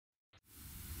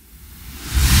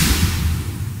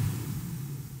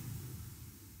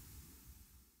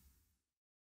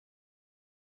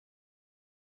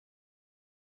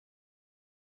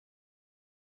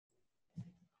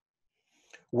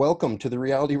Welcome to the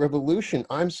Reality Revolution.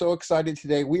 I'm so excited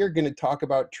today. We are going to talk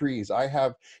about trees. I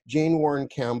have Warren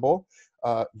Campbell,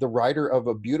 the writer of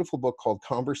a beautiful book called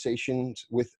Conversations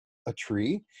with a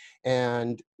Tree.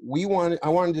 And I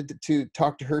wanted to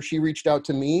talk to her. She reached out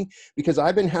to me because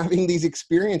I've been having these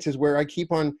experiences where I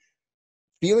keep on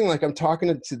feeling like I'm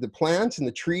talking to the plants and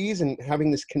the trees and having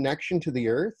this connection to the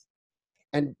earth.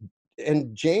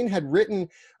 And Jane had written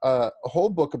a whole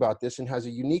book about this and has a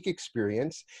unique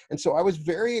experience. And so I was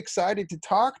very excited to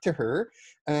talk to her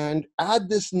and add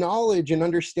this knowledge and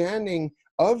understanding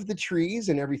of the trees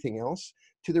and everything else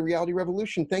to the Reality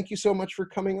Revolution. Thank you so much for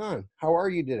coming on. How are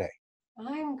you today?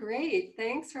 I'm great.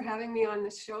 Thanks for having me on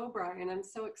the show, Brian. I'm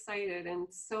so excited and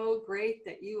so great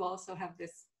that you also have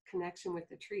this connection with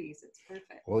the trees. It's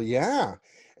perfect. Well, yeah.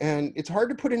 And it's hard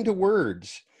to put into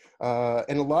words.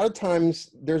 And a lot of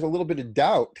times there's a little bit of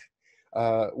doubt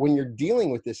when you're dealing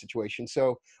with this situation.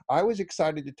 So I was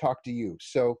excited to talk to you.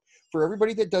 So for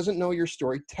everybody that doesn't know your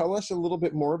story, tell us a little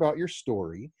bit more about your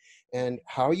story and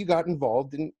how you got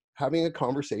involved in having a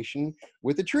conversation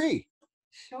with a tree.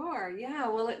 Sure. Yeah.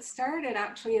 Well, it started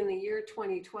actually in the year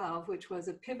 2012, which was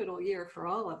a pivotal year for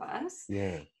all of us.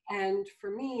 Yeah. And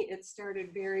for me, it started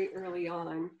very early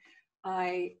on.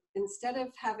 Instead of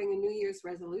having a New Year's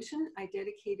resolution, I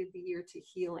dedicated the year to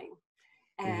healing.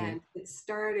 And it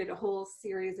started a whole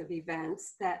series of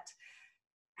events that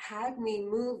had me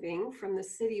moving from the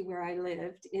city where I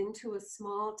lived into a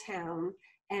small town.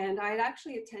 And I had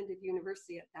actually attended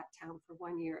university at that town for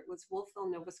 1 year. It was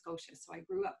Wolfville, Nova Scotia. So I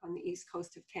grew up on the east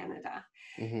coast of Canada.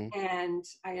 And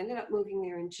I ended up moving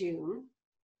there in June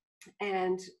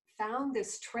and found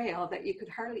this trail that you could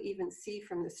hardly even see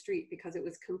from the street because it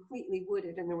was completely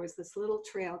wooded and there was this little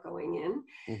trail going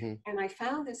in. And I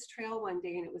found this trail one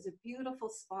day and it was a beautiful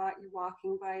spot. You're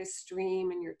walking by a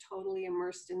stream and you're totally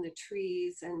immersed in the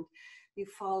trees and you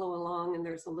follow along and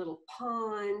there's a little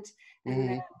pond and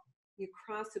then you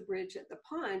cross a bridge at the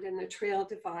pond and the trail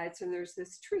divides and there's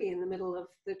this tree in the middle of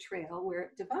the trail where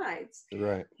it divides.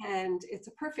 Right. And it's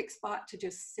a perfect spot to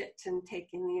just sit and take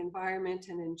in the environment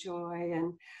and enjoy.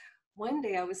 And one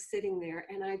day I was sitting there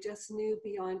and I just knew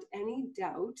beyond any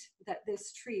doubt that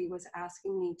this tree was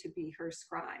asking me to be her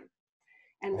scribe.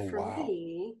 And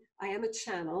me, I am a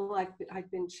channel.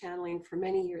 I've been channeling for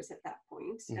many years at that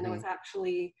point. And I was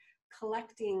actually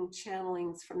collecting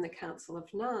channelings from the Council of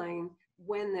Nine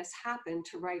when this happened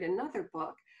to write another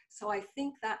book. So I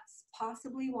think that's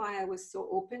possibly why I was so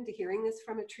open to hearing this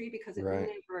from a tree, because it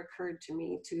never occurred to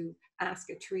me to ask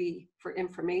a tree for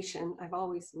information. I've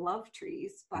always loved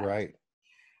trees, but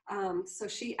so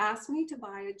she asked me to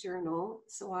buy a journal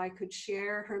so I could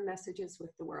share her messages with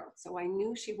the world. So I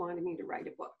knew she wanted me to write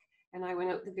a book. And I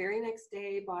went out the very next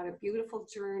day, bought a beautiful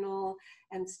journal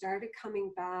and started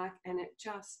coming back. And it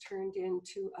just turned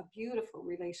into a beautiful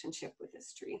relationship with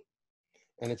this tree.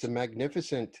 And it's a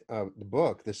magnificent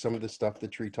book. Some of the stuff the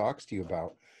tree talks to you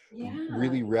about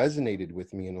really resonated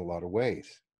with me in a lot of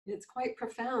ways. It's quite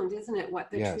profound, isn't it? What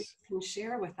the tree can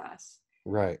share with us.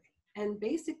 Right. And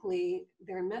basically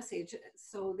their message.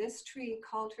 So this tree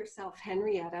called herself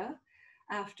Henrietta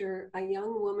after a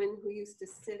young woman who used to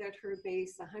sit at her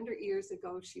base 100 years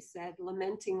ago, she said,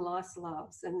 lamenting lost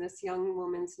loves. And this young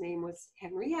woman's name was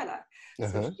Henrietta.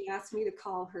 So she asked me to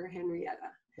call her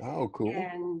Henrietta. Oh, cool.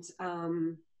 And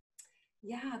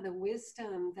the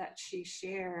wisdom that she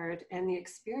shared and the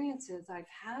experiences I've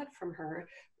had from her,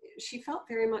 she felt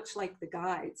very much like the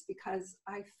guides, because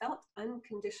I felt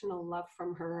unconditional love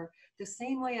from her the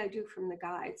same way I do from the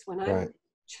guides. When I'm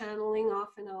channeling,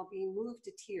 often I'll be moved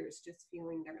to tears just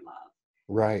feeling their love.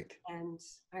 Right. And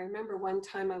I remember one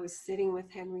time I was sitting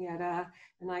with Henrietta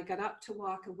and I got up to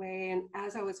walk away. And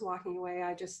as I was walking away,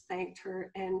 I just thanked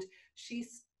her. And she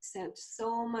sent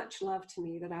so much love to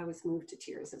me that I was moved to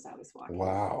tears as I was walking away.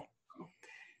 Wow.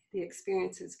 The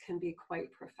experiences can be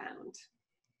quite profound.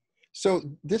 So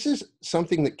this is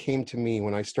something that came to me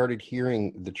when I started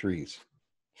hearing the trees.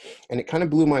 And it kind of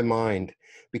blew my mind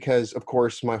because, of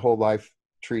course, my whole life,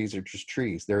 trees are just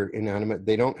trees. They're inanimate.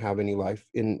 They don't have any life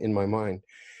in my mind.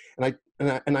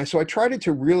 So I tried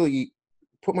to really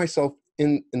put myself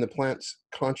in the plant's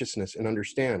consciousness and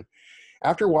understand.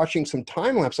 After watching some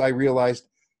time lapse, I realized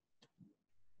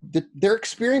that they're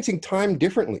experiencing time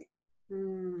differently.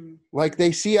 Like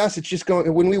they see us, it's just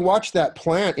going, when we watch that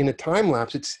plant in a time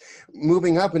lapse, it's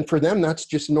moving up, and for them, that's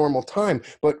just normal time.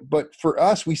 But for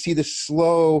us, we see this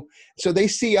slow, so they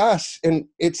see us, and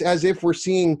it's as if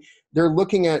they're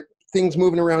looking at things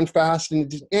moving around fast,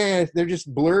 and they're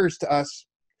just blurs to us.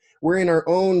 We're in our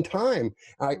own time.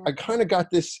 I kind of got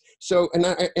this. So, and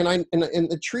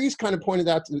the trees kind of pointed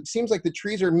out, it seems like the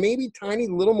trees are maybe tiny,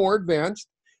 little more advanced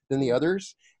than the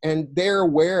others, and they're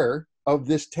aware of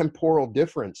this temporal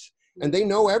difference, and they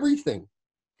know everything.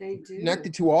 They do.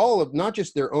 Connected to all of, not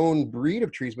just their own breed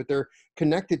of trees, but they're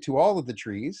connected to all of the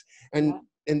trees, and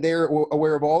they're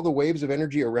aware of all the waves of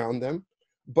energy around them.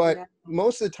 But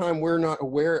most of the time we're not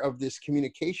aware of this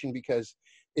communication because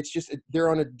it's just they're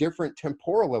on a different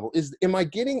temporal level. Is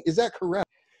that correct?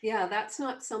 Yeah, that's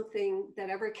not something that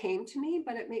ever came to me,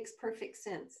 but it makes perfect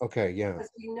sense. Okay, yeah. Because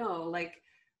we know, like,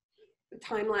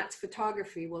 time-lapse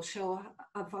photography will show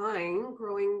a vine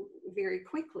growing very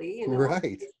quickly, you know.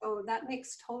 Right. So that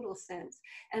makes total sense.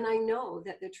 And I know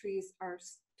that the trees are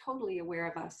totally aware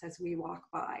of us as we walk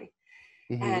by.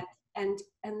 Mm-hmm.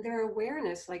 And their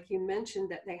awareness, like you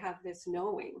mentioned, that they have this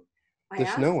knowing. I This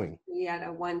asked knowing. me at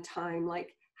a one time,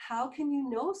 like, how can you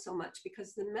know so much?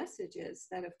 Because the messages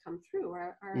that have come through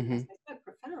are Mm-hmm. as I said,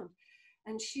 profound.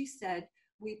 And she said,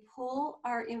 we pull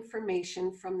our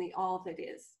information from the all that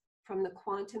is, from the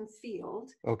quantum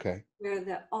field, Okay. where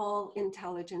the all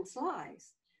intelligence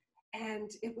lies. And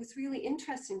it was really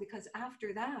interesting because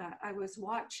after that, I was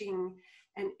watching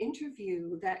an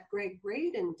interview that Greg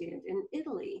Braden did in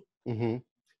Italy. Mm-hmm.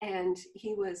 And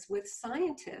he was with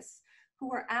scientists who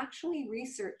were actually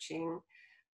researching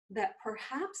that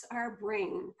perhaps our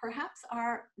brain, perhaps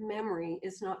our memory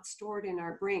is not stored in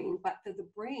our brain, but that the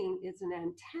brain is an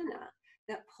antenna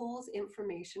that pulls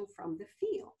information from the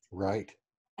field. Right.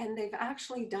 And they've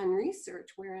actually done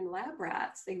research where in lab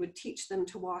rats, they would teach them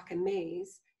to walk a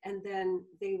maze, and then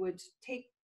they would take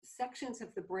sections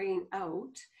of the brain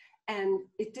out, and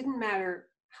it didn't matter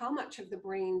how much of the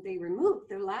brain they removed,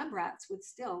 the lab rats would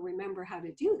still remember how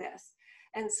to do this.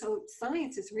 And so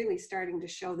science is really starting to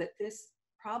show that this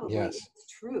probably is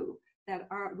true, that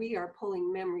we are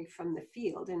pulling memory from the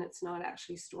field and it's not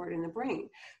actually stored in the brain.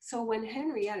 So when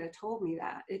Henrietta told me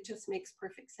that, it just makes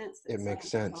perfect sense. That it makes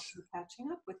sense.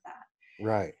 Catching up with that.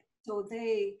 Right. So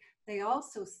they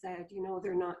also said, you know,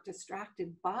 they're not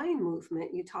distracted by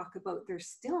movement. You talk about their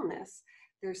stillness.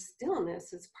 Their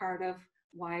stillness is part of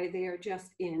why they are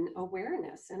just in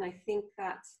awareness. And I think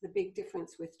that's the big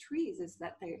difference with trees, is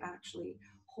that they actually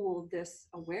hold this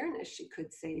awareness, she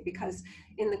could say, because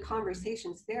in the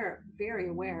conversations, they're very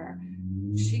aware.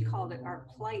 She called it our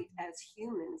plight as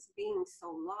humans, being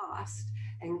so lost,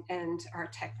 and our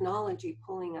technology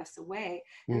pulling us away.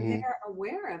 And they're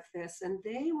aware of this, and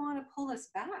they want to pull us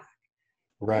back.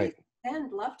 Right. They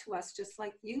send love to us, just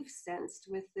like you've sensed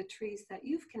with the trees that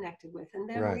you've connected with, and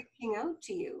them reaching out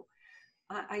to you.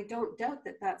 I don't doubt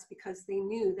that that's because they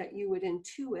knew that you would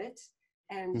intuit,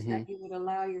 and that you would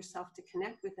allow yourself to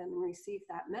connect with them and receive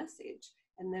that message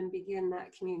and then begin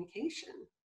that communication.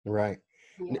 Right.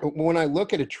 Yeah. When I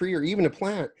look at a tree or even a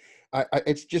plant,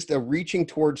 it's just a reaching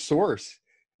towards source.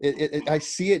 I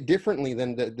see it differently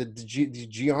than the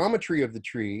geometry of the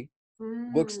tree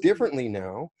looks differently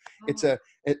now.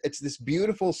 It's this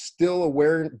beautiful, still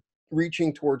aware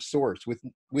reaching towards source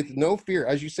with no fear,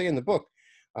 as you say in the book.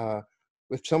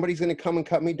 If somebody's going to come and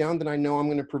cut me down, then I know I'm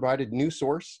going to provide a new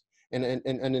source and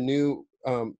a new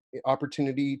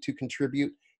opportunity to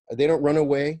contribute. They don't run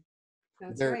away.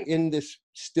 They're in this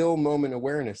still moment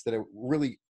awareness that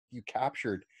you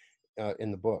captured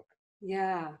in the book.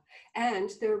 Yeah, and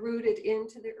they're rooted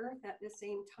into the earth at the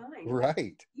same time.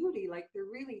 Right. Beauty, like they're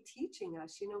really teaching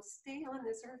us, you know, stay on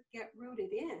this earth, get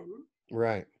rooted in.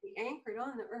 Right. Be anchored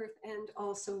on the earth, and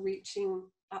also reaching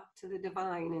up to the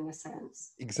divine in a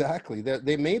sense. Exactly.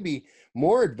 They may be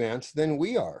more advanced than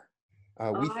we are.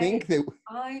 We think that.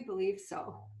 I believe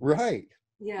so. Right.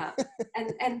 Yeah.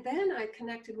 And then I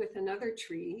connected with another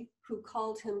tree who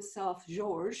called himself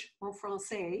Georges en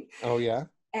français. Oh, yeah.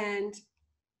 And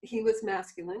he was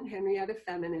masculine, Henrietta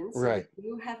feminine. So right. They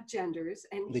do have genders.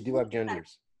 And they do have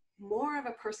genders. More of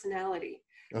a personality.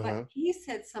 But he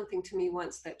said something to me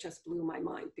once that just blew my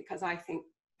mind, because I think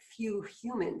few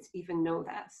humans even know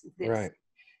this. Right.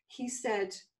 He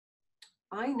said,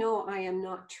 I know I am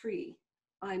not tree.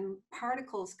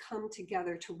 Particles come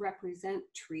together to represent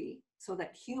tree so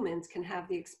that humans can have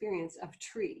the experience of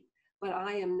tree. But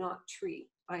I am not tree.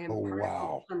 I am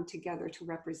particles come together to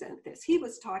represent this. He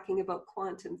was talking about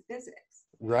quantum physics.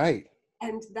 Right.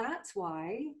 And that's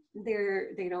why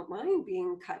they don't mind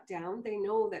being cut down. They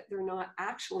know that they're not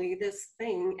actually this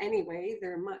thing anyway.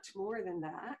 They're much more than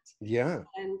that. Yeah.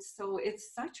 And so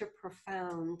it's such a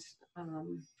profound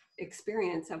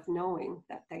experience of knowing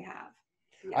that they have.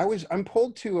 Yes. I'm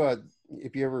pulled to,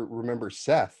 if you ever remember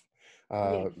Seth,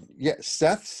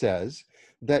 Seth says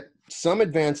that some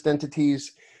advanced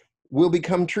entities will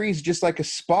become trees, just like a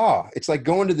spa. It's like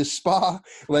going to the spa,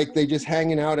 like they just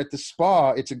hanging out at the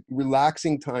spa. It's a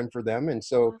relaxing time for them. And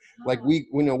so like we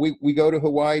go to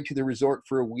Hawaii to the resort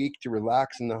for a week to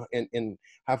relax and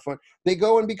have fun. They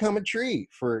go and become a tree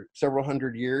for several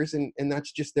hundred years. And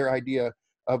that's just their idea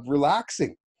of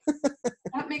relaxing.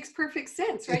 That makes perfect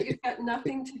sense, right? You've got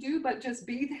nothing to do but just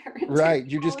be there and Right. take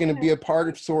it You're all just going in. to be a part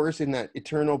of source in that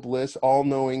eternal bliss, all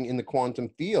knowing in the quantum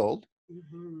field.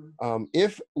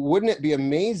 Wouldn't it be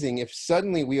amazing if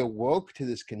suddenly we awoke to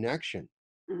this connection?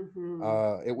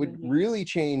 It would really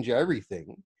change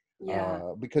everything.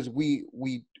 Because we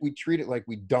treat it like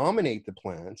we dominate the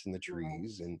plants and the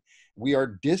trees, and we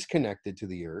are disconnected to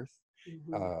the earth.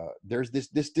 There's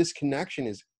this disconnection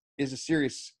is a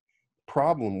serious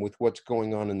problem with what's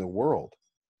going on in the world.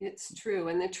 It's true.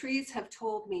 And the trees have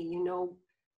told me, you know,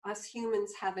 us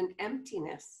humans have an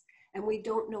emptiness and we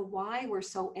don't know why we're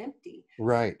so empty.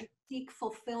 Right. We seek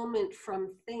fulfillment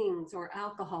from things or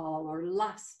alcohol or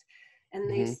lust. And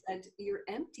they said, you're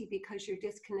empty because you're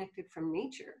disconnected from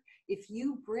nature. If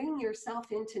you bring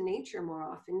yourself into nature more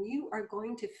often, you are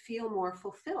going to feel more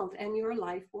fulfilled and your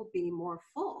life will be more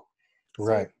full.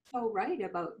 Right. So right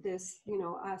about this, you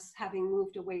know, us having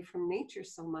moved away from nature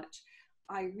so much.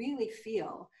 I really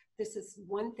feel this is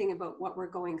one thing about what we're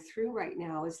going through right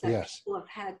now is that people have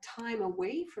had time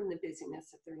away from the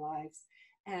busyness of their lives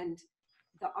and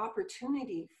the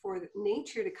opportunity for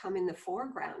nature to come in the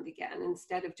foreground again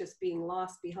instead of just being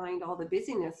lost behind all the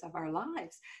busyness of our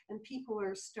lives. And people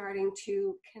are starting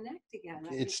to connect again.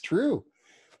 It's true.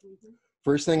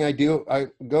 First thing I do, I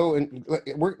go and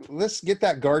let's get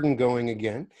that garden going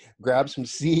again, grab some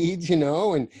seeds, you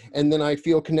know, and then I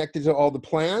feel connected to all the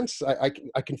plants. I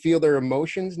can feel their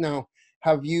emotions. Now,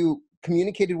 have you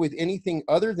communicated with anything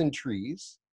other than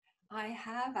trees? I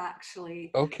have actually.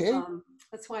 Okay.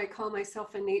 That's why I call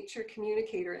myself a nature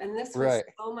communicator. And this was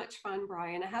so much fun,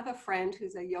 Brian. I have a friend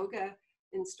who's a yoga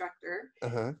instructor.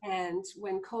 And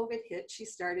when COVID hit, she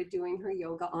started doing her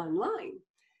yoga online.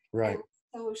 Right. And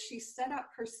so she set up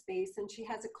her space and she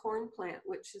has a corn plant,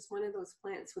 which is one of those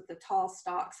plants with the tall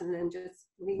stalks and then just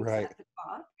leaves at the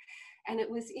top. And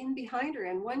it was in behind her.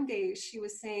 And one day she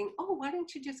was saying, oh, why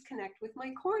don't you just connect with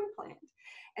my corn plant?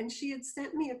 And she had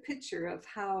sent me a picture of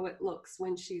how it looks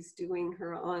when she's doing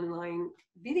her online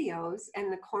videos.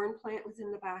 And the corn plant was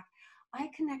in the back. I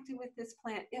connected with this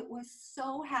plant. It was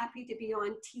so happy to be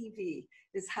on TV,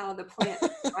 is how the plant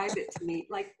described it to me.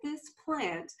 Like this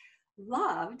plant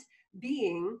loved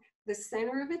being the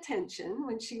center of attention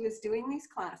when she was doing these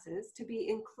classes, to be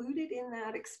included in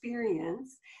that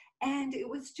experience. And it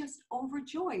was just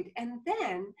overjoyed. And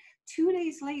then 2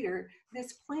 days later,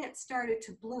 this plant started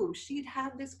to bloom. She'd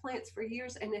had this plant for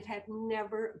years and it had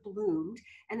never bloomed.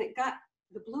 And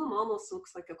the bloom almost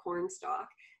looks like a corn stalk.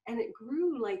 And it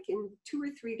grew like in 2 or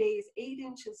 3 days, 8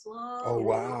 inches long. Oh,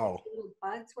 wow. And little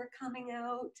buds were coming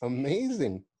out.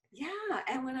 Amazing. Yeah.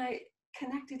 And when I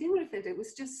connected in with it, it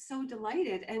was just so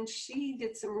delighted. And she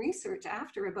did some research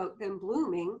after about them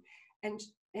blooming, and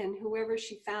whoever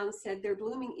she found said they're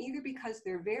blooming either because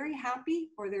they're very happy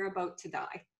or they're about to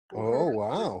die. Oh,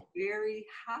 wow. Very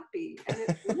happy. And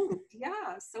it bloomed.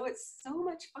 Yeah. So it's so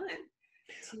much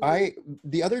fun.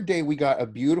 The other day we got a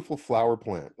beautiful flower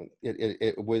plant.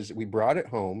 We brought it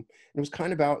home and it was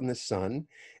kind of out in the sun,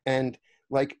 and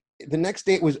like the next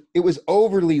day it was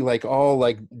overly like all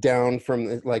like down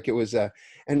from like it was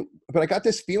but I got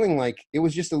this feeling like it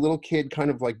was just a little kid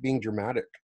kind of like being dramatic.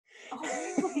 Oh,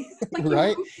 really? Like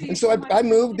right. And so I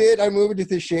moved it to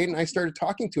the shade and I started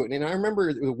talking to it, and I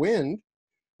remember the wind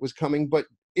was coming, but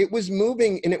it was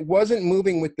moving and it wasn't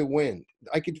moving with the wind.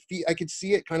 I could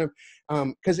see it kind of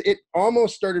because it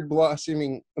almost started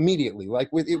blossoming immediately, like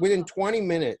within 20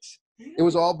 minutes it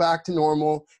was all back to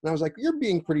normal. And I was like, you're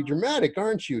being pretty dramatic,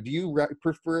 aren't you? Do you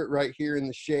prefer it right here in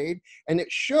the shade? And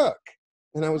it shook.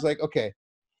 And I was like, okay,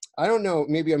 I don't know,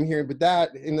 maybe I'm hearing, but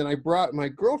that. And then I brought my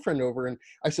girlfriend over and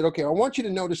I said, okay, I want you to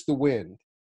notice the wind.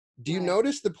 Do you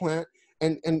notice the plant?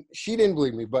 And she didn't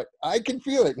believe me, but I can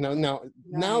feel it now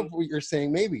what you're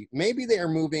saying, maybe they are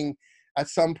moving at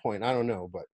some point. I don't know,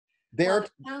 but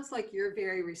it sounds like you're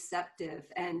very receptive,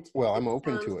 and I'm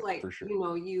open to it, like, for sure. you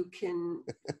know, you can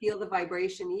feel the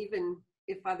vibration even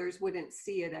if others wouldn't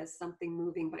see it as something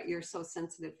moving, but you're so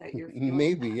sensitive that you're feeling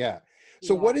maybe that. Yeah.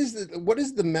 So what is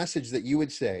the message that you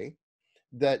would say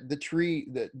that the tree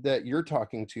that you're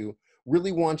talking to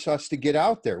really wants us to get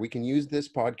out there? We can use this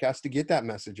podcast to get that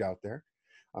message out there.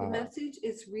 The message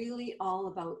is really all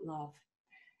about love.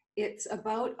 It's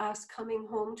about us coming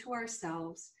home to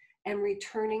ourselves and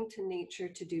returning to nature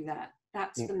to do that.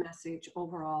 That's the message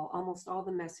overall. Almost all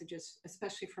the messages,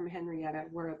 especially from Henrietta,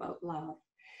 were about love.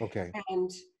 Okay.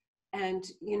 And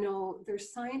you know,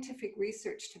 there's scientific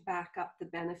research to back up the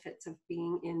benefits of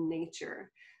being in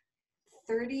nature.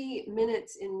 30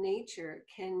 minutes in nature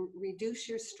can reduce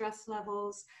your stress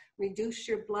levels, reduce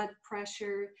your blood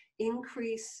pressure,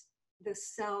 increase the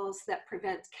cells that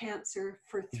prevent cancer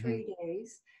for 3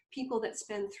 days. People that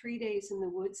spend 3 days in the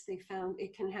woods, they found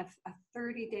it can have a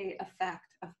 30-day effect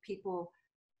of people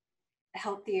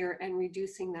healthier and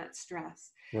reducing that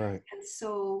stress. Right. And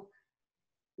so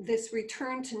this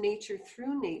return to nature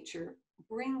through nature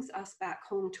brings us back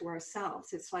home to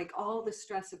ourselves. It's like all the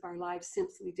stress of our lives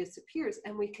simply disappears,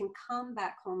 and we can come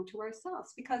back home to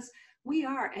ourselves, because we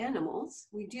are animals.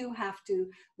 We do have to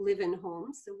live in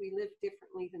homes, so we live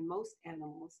differently than most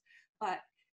animals, but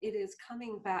it is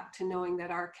coming back to knowing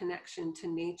that our connection to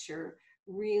nature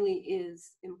really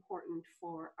is important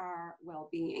for our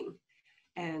well-being.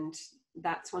 And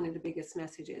that's one of the biggest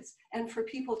messages. And for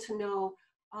people to know,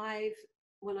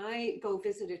 when I go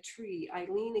visit a tree, I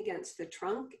lean against the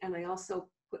trunk, and I also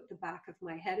put the back of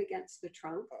my head against the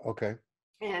trunk. Okay.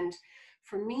 And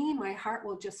for me, my heart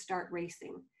will just start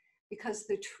racing, because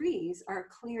the trees are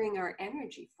clearing our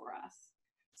energy for us.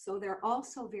 So they're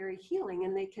also very healing,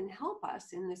 and they can help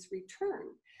us in this return.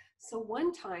 So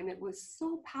one time it was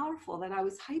so powerful that I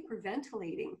was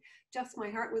hyperventilating. Just my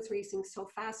heart was racing so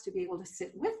fast to be able to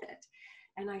sit with it.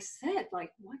 And I said,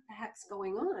 like, what the heck's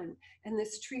going on? And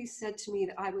this tree said to me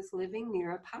that I was living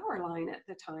near a power line at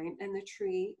the time, and the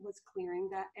tree was clearing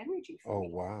that energy for me.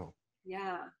 Oh, wow.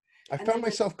 Yeah. I And found then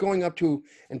myself going up to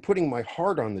and putting my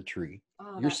heart on the tree.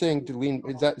 oh, You're that's saying to lean,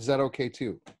 beautiful. is that okay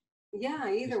too? Yeah,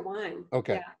 either one.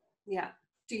 Okay. Yeah. Yeah.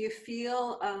 Do you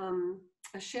feel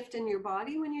a shift in your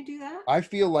body when you do that? I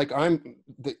feel like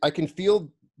I can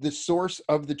feel the source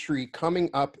of the tree coming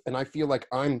up, and I feel like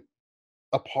I'm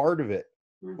a part of it.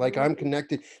 Like I'm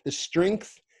connected. The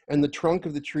strength and the trunk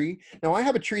of the tree. Now I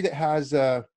have a tree that has,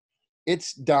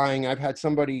 it's dying. I've had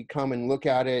somebody come and look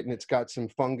at it, and it's got some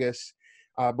fungus.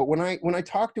 But when I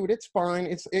talk to it, it's fine.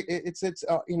 It's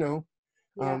you know,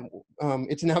 Yeah.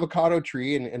 it's an avocado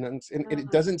tree, and it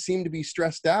doesn't seem to be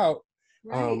stressed out.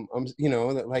 Right. You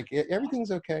know, that like everything's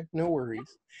okay, no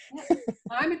worries. Yeah.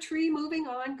 I'm a tree moving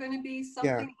on, going to be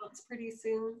Yeah. something else pretty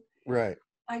soon. Right.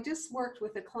 I just worked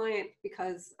with a client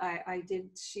because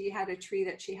she had a tree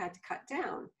that she had to cut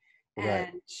down, Right.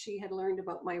 and she had learned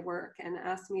about my work and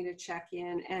asked me to check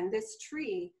in. And this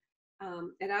tree,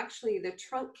 the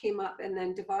trunk came up and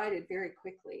then divided very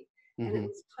quickly. And it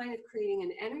was kind of creating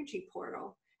an energy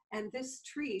portal. And this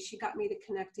tree, she got me to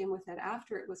connect in with it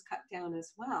after it was cut down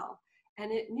as well. And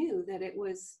it knew that it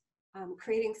was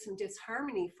creating some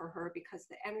disharmony for her because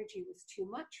the energy was too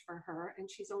much for her, and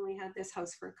she's only had this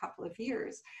house for a couple of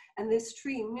years. And this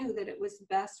tree knew that it was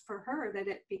best for her that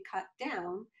it be cut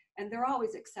down, and they're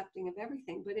always accepting of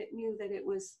everything, but it knew that it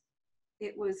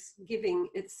was giving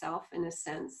itself in a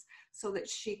sense so that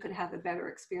she could have a better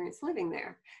experience living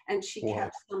there. And she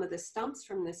kept some of the stumps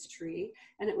from this tree,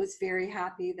 and it was very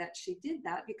happy that she did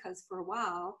that, because for a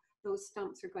while those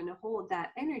stumps are going to hold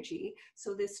that energy,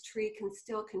 so this tree can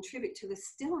still contribute to the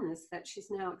stillness that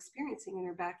she's now experiencing in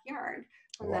her backyard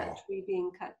from that tree being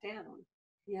cut down.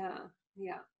 Yeah.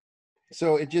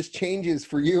 So it just changes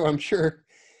for you, I'm sure,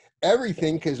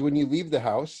 everything, because when you leave the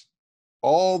house,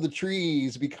 all the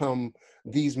trees become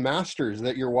these masters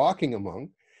that you're walking among.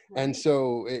 Right. And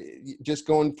so just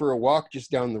going for a walk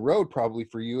just down the road probably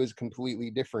for you is a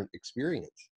completely different experience.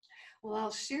 Well,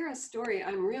 I'll share a story.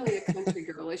 I'm really a country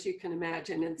girl, as you can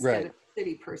imagine, instead of a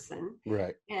city person.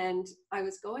 Right. And I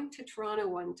was going to Toronto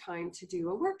one time to do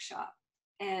a workshop.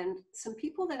 And some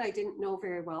people that I didn't know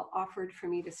very well offered for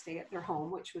me to stay at their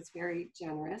home, which was very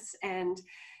generous. And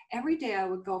every day I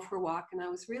would go for a walk, and I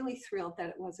was really thrilled that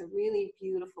it was a really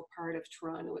beautiful part of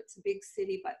Toronto. It's a big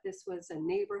city, but this was a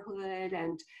neighborhood,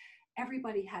 and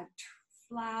everybody had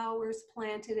flowers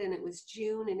planted, and it was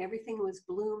June and everything was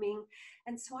blooming.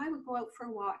 And so I would go out for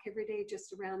a walk every day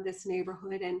just around this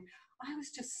neighborhood, and I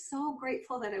was just so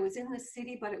grateful that I was in the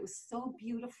city, but it was so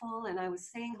beautiful, and I was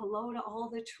saying hello to all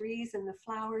the trees and the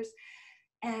flowers,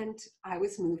 and I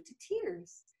was moved to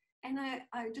tears. And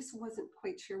I just wasn't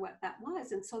quite sure what that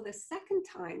was. And so the second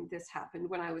time this happened,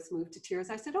 when I was moved to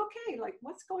tears, I said, okay, like,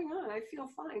 what's going on? I feel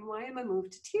fine. Why am I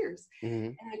moved to tears?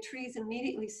 And the trees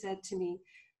immediately said to me,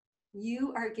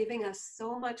 you are giving us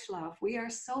so much love. We are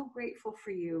so grateful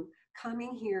for you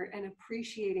coming here and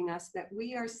appreciating us, that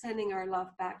we are sending our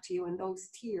love back to you, and those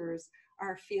tears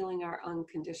are feeling our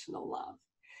unconditional love.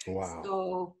 Wow.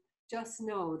 So just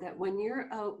know that when you're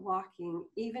out walking,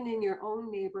 even in your own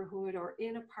neighborhood or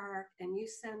in a park, and you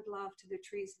send love to the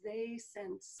trees, they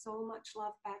send so much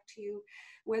love back to you.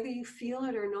 Whether you feel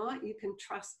it or not, you can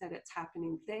trust that it's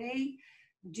happening. They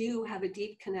do have a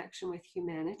deep connection with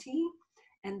humanity,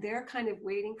 and they're kind of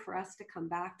waiting for us to come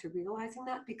back to realizing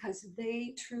that, because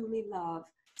they truly love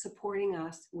supporting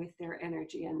us with their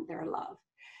energy and their love.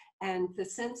 And the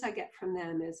sense I get from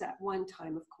them is, at one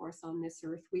time, of course, on this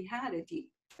earth, we had a deep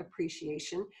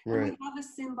appreciation, and Right. we have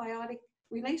a symbiotic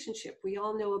relationship. We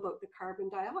all know about the carbon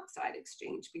dioxide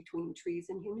exchange between trees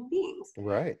and human beings.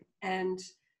 Right. And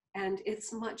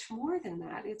it's much more than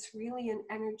that. It's really an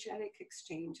energetic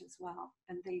exchange as well.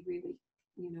 And they really,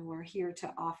 are here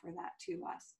to offer that to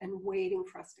us and waiting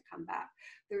for us to come back.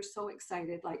 They're so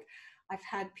excited. Like, I've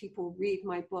had people read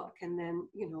my book, and then,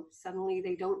 suddenly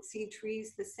they don't see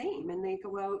trees the same, and they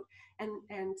go out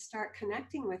and start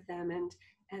connecting with them.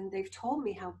 And they've told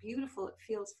me how beautiful it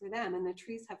feels for them. And the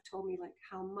trees have told me, like,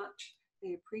 how much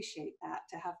they appreciate that,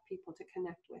 to have people to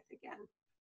connect with again.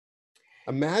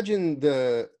 Imagine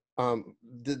the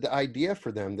idea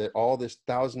for them that all this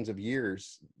thousands of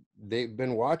years they've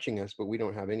been watching us, but we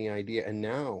don't have any idea. And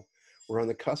now we're on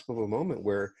the cusp of a moment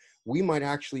where we might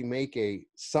actually make a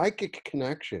psychic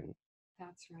connection.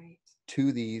 That's right.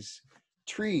 To these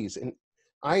trees. And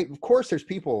of course, there's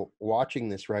people watching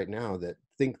this right now that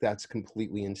think that's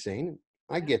completely insane.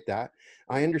 I get that.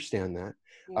 I understand that.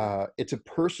 Yeah. It's a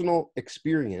personal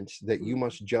experience that you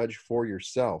must judge for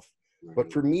yourself. Right.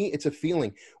 But for me, it's a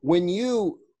feeling. When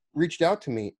you reached out to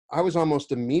me, I was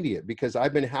almost immediate, because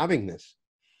I've been having this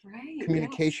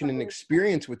communication and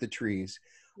experience with the trees,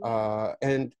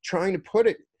 and trying to put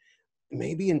it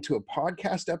maybe into a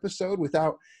podcast episode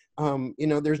without,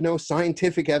 there's no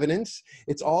scientific evidence.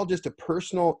 It's all just a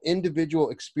personal,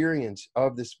 individual experience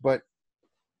of this. But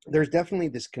there's definitely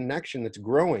this connection that's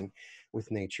growing with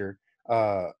nature.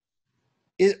 Are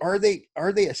they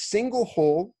a single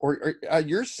whole, or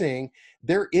you're saying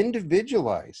they're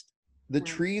individualized? The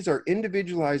trees are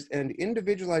individualized, and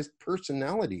individualized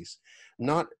personalities,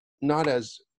 not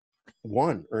as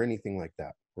one or anything like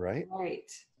that, right? Right.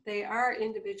 They are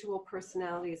individual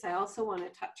personalities. I also want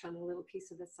to touch on a little piece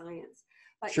of the science.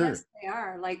 But Sure. Yes, they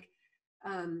are. Like,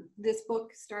 this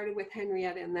book started with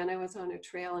Henrietta, and then I was on a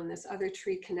trail, and this other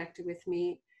tree connected with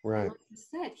me. Right. And like I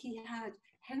said,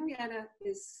 Henrietta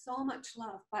is so much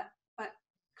love, but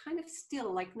kind of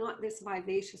still, like, not this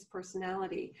vivacious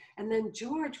personality. And then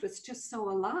George was just so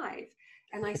alive.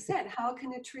 And I said, how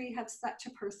can a tree have such a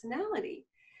personality?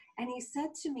 And he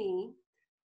said to me,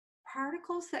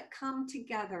 particles that come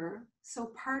together,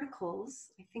 so particles,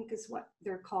 I think is what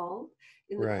they're called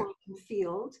in the quantum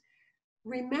field,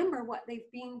 remember what they've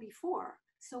been before.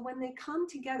 So when they come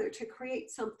together to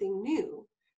create something new,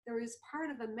 there is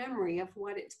part of a memory of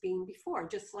what it's been before,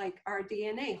 just like our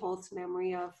DNA holds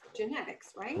memory of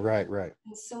genetics, right? Right.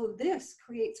 And so this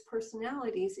creates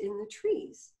personalities in the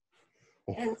trees.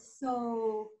 And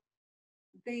so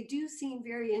they do seem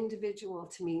very individual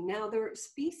to me. Now, their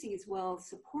species will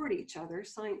support each other.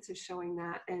 Science is showing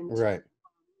that, and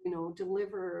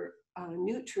deliver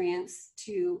nutrients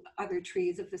to other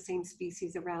trees of the same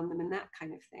species around them, and that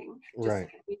kind of thing. Just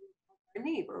like we help our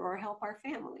neighbor or help our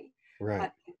family. Right.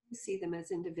 But I do see them as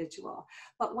individual.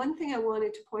 But one thing I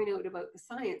wanted to point out about the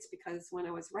science, because when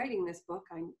I was writing this book,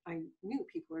 I knew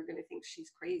people were going to think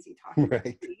she's crazy talking about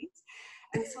trees.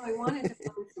 And so I wanted to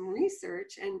find some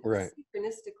research, and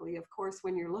synchronistically, of course,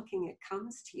 when you're looking, it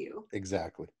comes to you.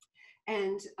 Exactly.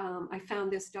 And I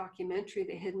found this documentary,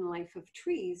 The Hidden Life of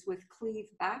Trees, with Cleve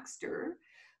Baxter,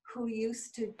 who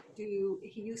used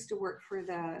to work for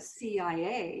the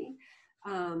CIA,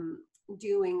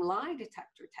 doing lie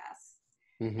detector tests.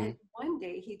 And one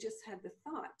day he just had the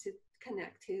thought to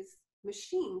connect his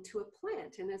machine to a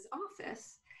plant in his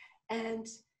office, and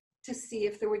to see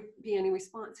if there would be any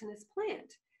response in his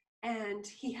plant. And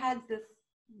he had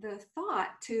the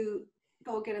thought to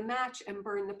go get a match and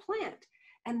burn the plant.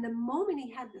 And the moment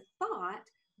he had the thought,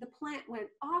 the plant went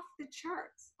off the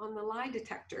charts on the lie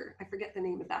detector. I forget the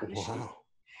name of that machine. Wow.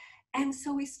 And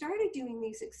so he started doing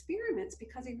these experiments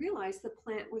because he realized the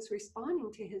plant was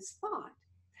responding to his thought.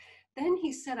 Then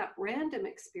he set up random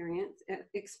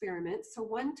experiments. So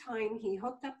one time he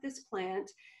hooked up this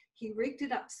plant, he rigged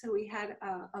it up so he had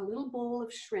a little bowl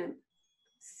of shrimp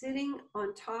sitting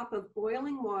on top of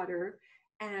boiling water,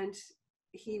 and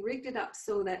he rigged it up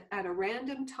so that at a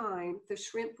random time, the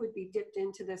shrimp would be dipped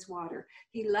into this water.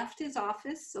 He left his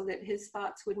office so that his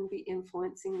thoughts wouldn't be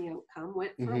influencing the outcome,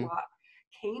 went for a walk,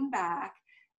 came back,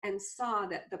 and saw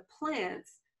that the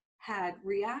plants had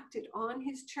reacted on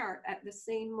his chart at the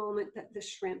same moment that the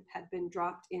shrimp had been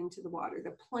dropped into the water.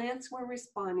 The plants were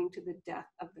responding to the death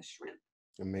of the shrimp.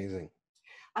 Amazing.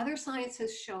 Other science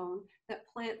has shown that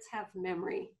plants have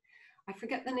memory. I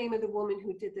forget the name of the woman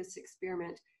who did this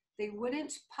experiment. They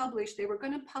wouldn't publish, they were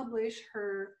going to publish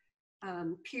her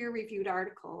peer-reviewed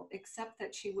article, except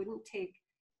that she wouldn't take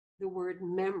the word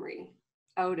memory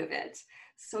out of it.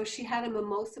 So she had a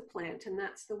mimosa plant, and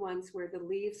that's the ones where the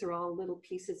leaves are all little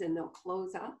pieces and they'll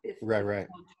close up. Right.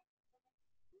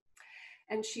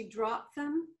 And she dropped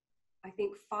them, I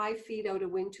think 5 feet out a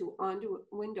window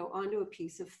onto a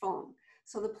piece of foam.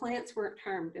 So the plants weren't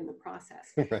harmed in the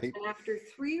process. Right. And after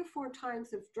 3 or 4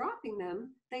 times of dropping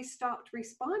them, they stopped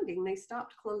responding. They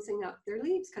stopped closing up their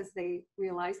leaves because they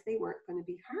realized they weren't going to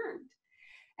be harmed.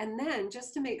 And then,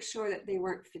 just to make sure that they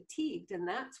weren't fatigued, and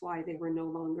that's why they were no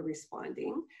longer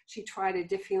responding, she tried a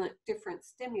different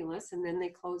stimulus, and then they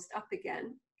closed up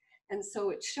again. And so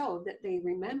it showed that they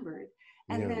remembered.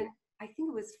 And then I think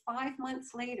it was 5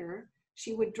 months later,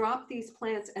 she would drop these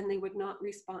plants and they would not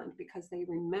respond because they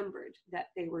remembered that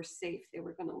they were safe. They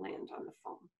were going to land on the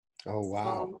foam. Oh,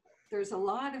 wow. So there's a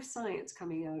lot of science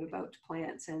coming out about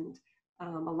plants, and a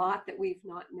lot that we've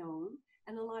not known.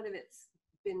 And a lot of it's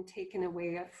been taken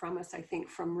away from us, I think,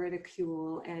 from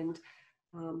ridicule and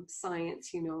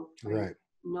science, Right.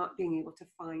 not being able to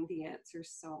find the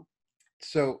answers.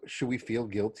 So should we feel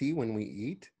guilty when we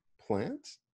eat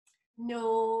plants?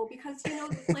 No, because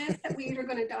the plants that we eat are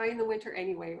going to die in the winter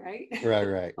anyway, right?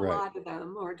 Right. A lot of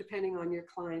them, or depending on your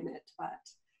climate, but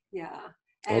yeah.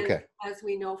 And Okay. as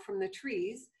we know from the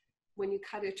trees, when you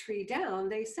cut a tree down,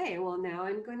 they say, well, now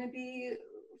I'm going to be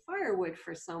firewood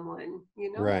for someone,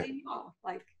 Right. They know,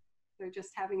 like they're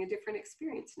just having a different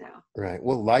experience now. Right.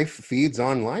 Well, life feeds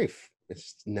on life.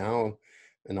 It's now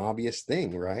an obvious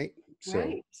thing, right? So,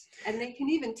 right. And they can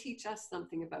even teach us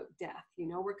something about death.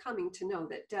 We're coming to know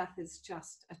that death is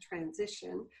just a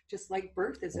transition, just like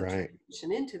birth is a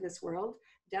transition into this world.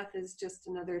 Death is just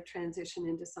another transition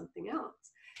into something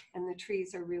else. And the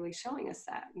trees are really showing us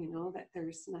that, that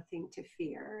there's nothing to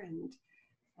fear. And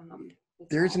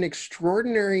there's an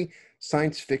extraordinary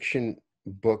science fiction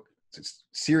book,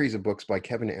 series of books by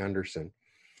Kevin Anderson.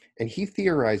 And he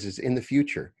theorizes in the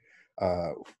future,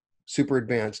 super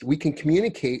advanced, we can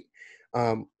communicate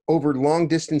over long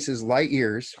distances, light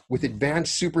years, with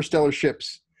advanced superstellar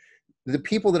ships. The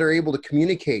people that are able to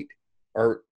communicate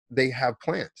they have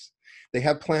plants. They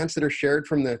have plants that are shared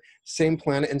from the same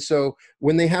planet. And so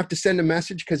when they have to send a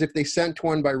message, because if they sent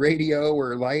one by radio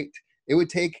or light, it would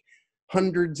take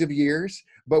hundreds of years.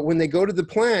 But when they go to the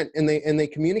plant and they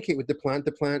communicate with the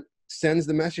plant sends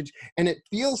the message. And it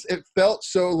felt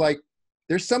so like,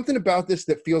 there's something about this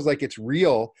that feels like it's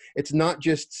real. It's not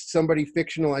just somebody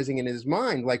fictionalizing in his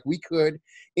mind. Like, we could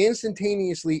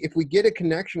instantaneously, if we get a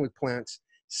connection with plants,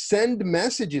 send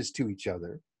messages to each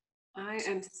other. I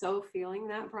am so feeling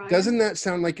that, Brian. Doesn't that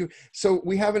sound like you? So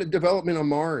we have a development on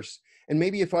Mars, and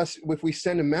maybe if we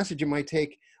send a message, it might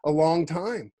take a long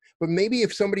time. But maybe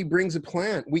if somebody brings a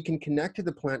plant, we can connect to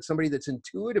the plant, somebody that's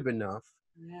intuitive enough.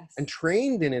 Yes. And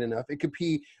trained in it enough. It could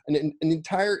be an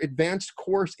entire advanced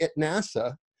course at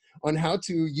NASA on how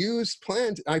to use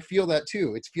plants. I feel that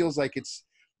too. It feels like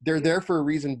they're there for a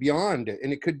reason beyond it,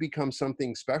 and it could become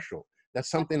something special. That's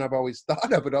something I've always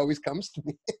thought of. It always comes to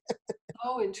me.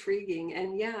 Oh, intriguing.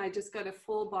 And yeah, I just got a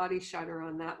full body shudder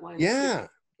on that one. Yeah.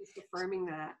 Just affirming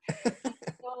that.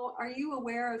 So are you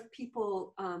aware of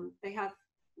people, they have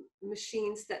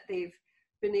machines that they've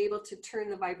been able to turn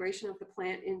the vibration of the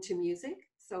plant into music?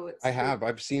 So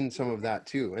I've seen some of that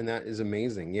too, and that is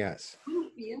amazing. Yes. Wouldn't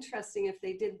it be interesting if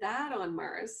they did that on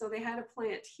Mars? So they had a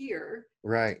plant here.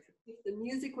 Right. If the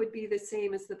music would be the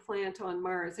same as the plant on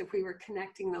Mars, if we were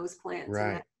connecting those plants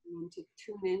right. and to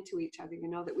tune into each other,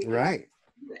 that we could right.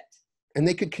 do it. And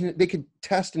they could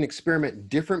test and experiment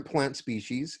different plant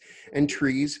species and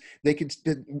trees. They could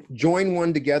join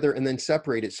one together and then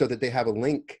separate it so that they have a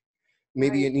link,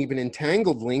 maybe an even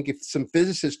entangled link if some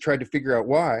physicists tried to figure out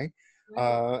why.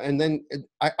 And then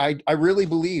I really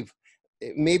believe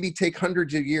it maybe take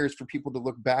hundreds of years for people to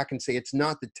look back and say it's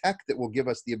not the tech that will give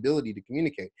us the ability to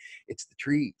communicate, it's the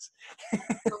trees.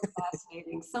 So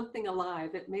fascinating. Something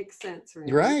alive. It makes sense.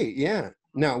 Really. Right. Yeah.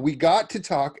 Now we got to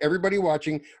talk. Everybody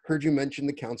watching heard you mention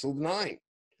the Council of Nine.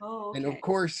 Oh, okay. And of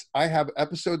course, I have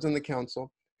episodes on the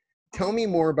Council. Tell me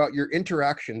more about your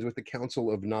interactions with the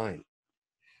Council of Nine.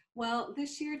 Well,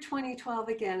 this year, 2012,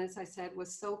 again, as I said,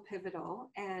 was so pivotal.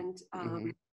 And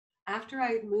after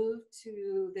I had moved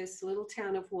to this little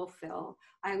town of Wolfville,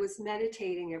 I was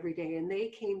meditating every day. And they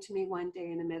came to me one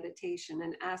day in a meditation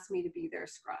and asked me to be their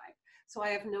scribe. So I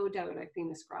have no doubt I've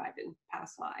been a scribe in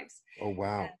past lives. Oh,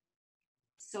 wow.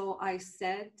 So I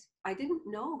said, I didn't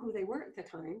know who they were at the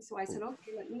time. So I said,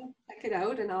 okay, let me check it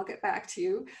out and I'll get back to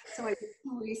you. So I did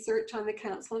some research on the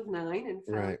Council of Nine and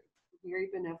found Right. very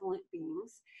benevolent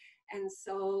beings. And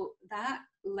so that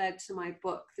led to my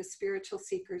book, The Spiritual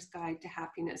Seeker's Guide to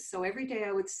Happiness. So every day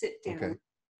I would sit down Okay.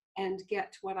 and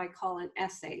get what I call an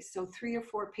essay. So 3 or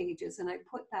 4 pages. And I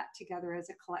put that together as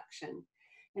a collection.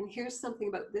 And here's something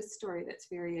about this story that's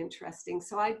very interesting.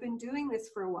 So I'd been doing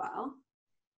this for a while.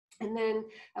 And then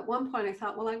at one point I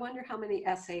thought, well, I wonder how many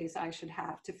essays I should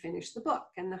have to finish the book.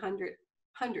 And the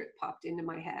 100 popped into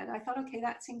my head. I thought, okay,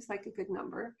 that seems like a good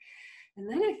number.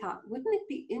 And then I thought, wouldn't it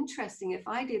be interesting if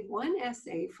I did one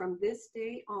essay from this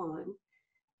day on,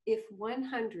 if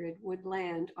 100 would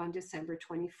land on December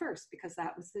 21st, because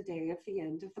that was the day of the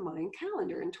end of the Mayan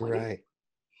calendar in 20. Right.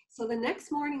 So the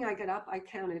next morning I got up, I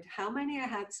counted how many I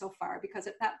had so far, because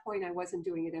at that point I wasn't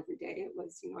doing it every day. It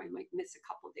was, I might miss a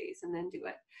couple of days and then do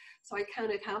it. So I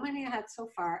counted how many I had so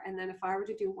far. And then if I were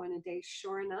to do one a day,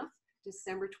 sure enough,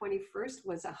 December 21st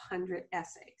was 100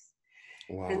 essays.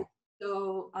 Wow. And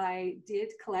so I did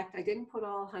collect, I didn't put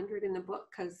all 100 in the book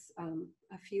because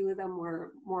a few of them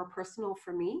were more personal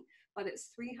for me, but it's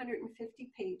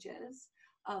 350 pages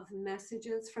of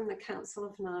messages from the Council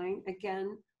of Nine.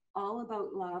 Again, all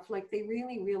about love. Like they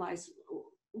really realize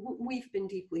we've been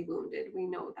deeply wounded. We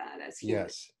know that as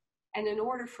humans. Yes. And in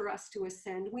order for us to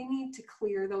ascend, we need to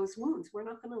clear those wounds. We're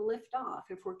not going to lift off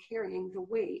if we're carrying the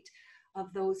weight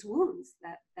of those wounds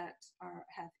that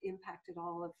have impacted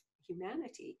all of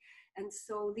humanity. And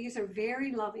so these are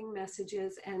very loving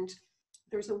messages. And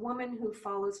there's a woman who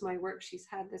follows my work. She's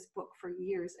had this book for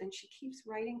years, and she keeps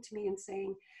writing to me and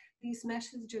saying, these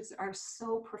messages are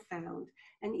so profound.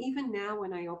 And even now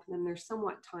when I open them, they're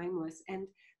somewhat timeless. And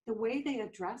the way they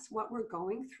address what we're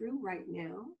going through right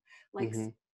now, like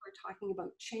we're talking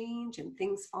about change and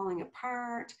things falling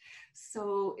apart.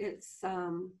 So it's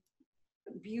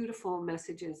beautiful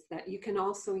messages that you can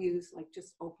also use, like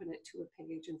just open it to a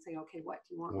page and say, okay, what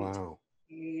do you want me to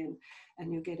say?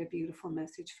 And you'll get a beautiful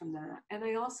message from that. And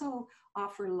I also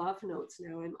offer love notes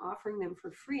now. I'm offering them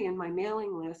for free in my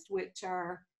mailing list, which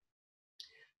are,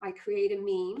 I create a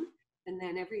meme, and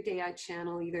then every day I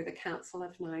channel either the Council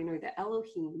of Nine or the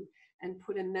Elohim and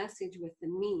put a message with the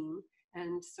meme.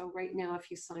 And so right now,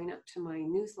 if you sign up to my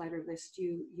newsletter list,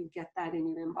 you get that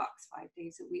in your inbox 5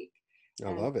 days a week.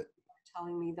 I love it.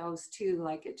 Telling me those too,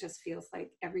 like it just feels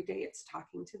like every day it's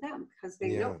talking to them because they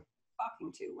know what they're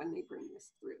talking to when they bring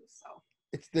this through. So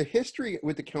it's the history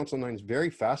with the Council of Nine is very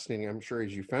fascinating. I'm sure,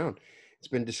 as you found, it's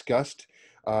been discussed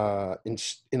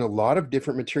in a lot of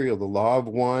different material. The Law of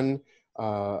One.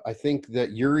 I think that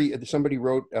somebody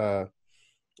wrote a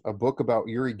book about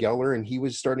Uri Geller, and he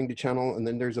was starting to channel. And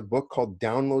then there's a book called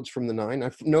Downloads from the Nine.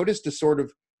 I've noticed a sort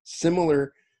of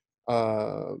similar.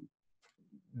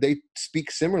 They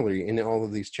speak similarly in all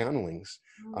of these channelings,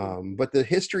 but the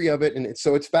history of it, and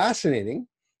it's fascinating.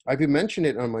 I've mentioned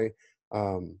it on my.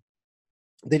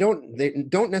 They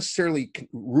don't necessarily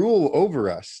rule over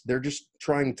us. They're just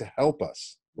trying to help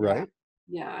us, right?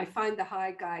 Yeah, I find the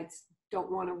high guides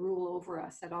don't want to rule over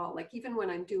us at all. Like even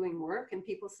when I'm doing work and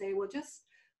people say, well, just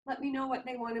let me know what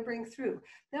they want to bring through.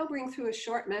 They'll bring through a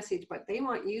short message, but they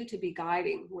want you to be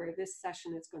guiding where this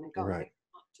session is going to go. Right. They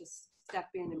don't just step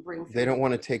in and bring through. They don't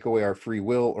want to take away our free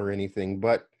will or anything,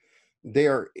 but they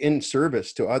are in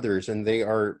service to others, and they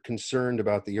are concerned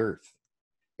about the earth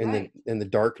and the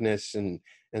darkness and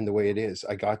the way it is.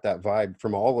 I got that vibe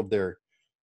from all of their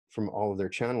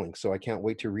channeling. So I can't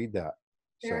wait to read that.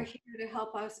 They're here to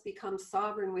help us become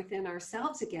sovereign within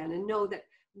ourselves again and know that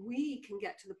we can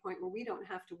get to the point where we don't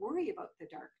have to worry about the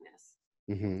darkness.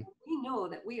 We know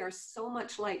that we are so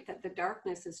much light that the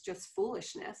darkness is just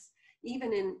foolishness.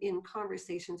 Even in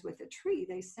conversations with a tree,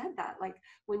 they said that, like,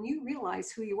 when you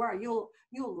realize who you are, you'll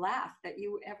laugh that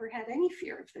you ever had any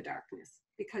fear of the darkness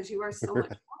because you are so much more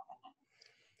than that.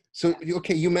 So,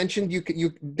 okay, you mentioned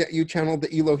you channeled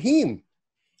the Elohim,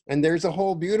 and there's a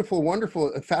whole beautiful,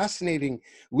 wonderful, fascinating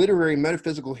literary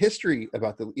metaphysical history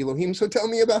about the Elohim. So tell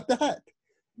me about that.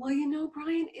 Well,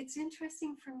 Brian, it's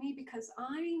interesting for me because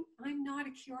I'm not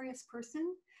a curious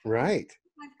person. Right.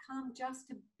 I've come just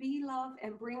to be love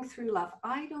and bring through love.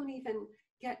 I don't even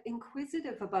get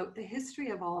inquisitive about the history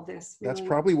of all this. Really. That's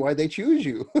probably why they choose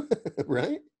you,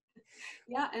 right?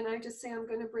 Yeah, and I just say I'm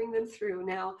going to bring them through.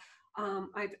 Now,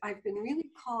 I've been really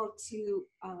called to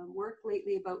work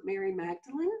lately about Mary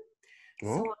Magdalene.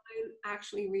 Oh. So I'm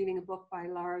actually reading a book by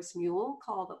Lars Muehl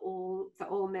called The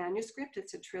Old Manuscript.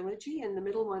 It's a trilogy, and the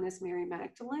middle one is Mary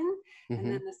Magdalene, and Mm-hmm.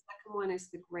 then the second one is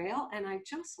the Grail. And I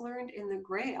just learned in the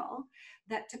Grail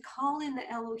that to call in the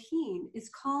Elohim is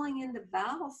calling in the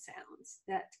vowel sounds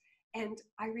that, and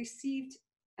I received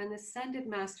an Ascended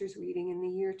Master's reading in the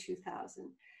year 2000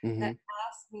 Mm-hmm. that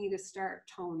asked me to start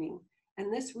toning.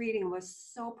 And this reading was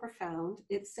so profound.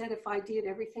 It said if I did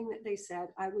everything that they said,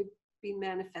 I would be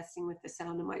manifesting with the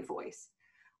sound of my voice.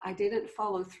 I didn't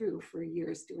follow through for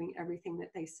years doing everything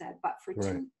that they said, but for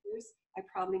Right. 2 years, I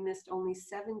probably missed only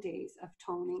 7 days of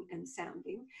toning and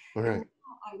sounding. All And right.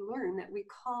 now I learned that we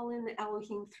call in the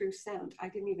Elohim through sound. I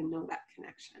didn't even know that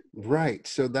connection. Right.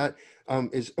 So that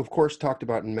is, of course, talked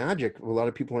about in magic. A lot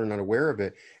of people are not aware of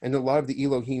it. And a lot of the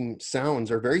Elohim sounds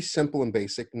are very simple and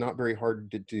basic, not very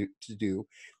hard to do.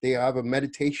 They have a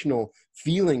meditational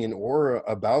feeling and aura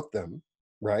about them,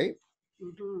 right?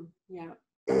 Mm-hmm.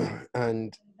 Yeah.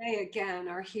 And They again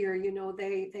are here. You know,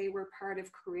 they were part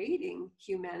of creating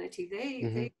humanity.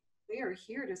 mhm, They are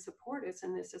here to support us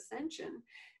in this ascension,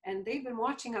 and they've been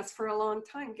watching us for a long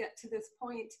time get to this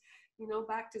point. You know,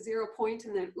 back to 0 point,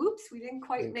 and then oops, we didn't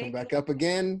quite then come make it. back up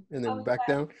again and then Coming back back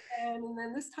down. again, and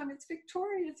then this time it's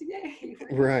victorious. Yay! We're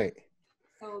here. Right.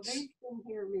 So they've been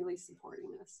here really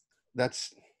supporting us.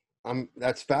 That's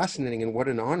that's fascinating, and what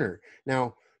an honor.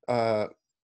 Now, uh,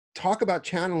 talk about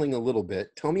channeling a little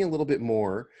bit. Tell me a little bit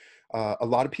more. A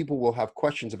lot of people will have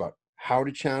questions about how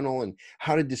to channel and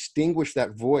how to distinguish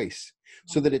that voice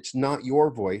so that it's not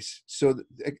your voice. So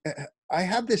I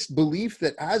have this belief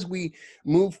that as we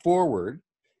move forward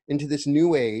into this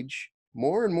new age,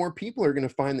 more and more people are going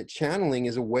to find that channeling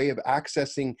is a way of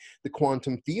accessing the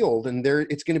quantum field, and there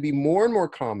it's going to be more and more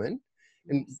common.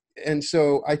 And Yes. and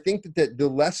so I think that the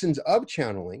lessons of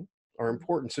channeling are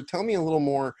important. So tell me a little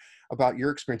more about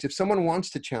your experience. If someone wants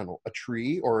to channel a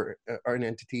tree or an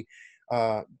entity,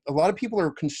 a lot of people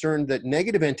are concerned that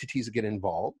negative entities get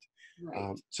involved.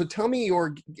 Right. So tell me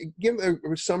give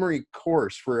a summary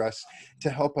course for us to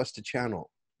help us to channel.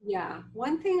 Yeah.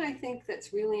 One thing I think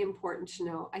that's really important to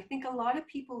know, I think a lot of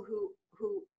people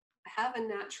who have a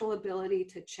natural ability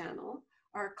to channel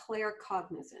are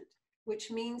claircognizant, which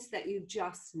means that you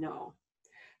just know.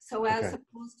 So as Okay.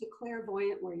 opposed to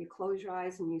clairvoyant, where you close your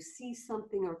eyes and you see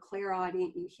something, or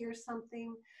clairaudient, you hear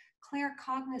something,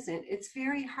 claircognizant, it's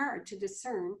very hard to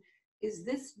discern, is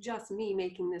this just me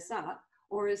making this up?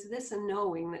 Or is this a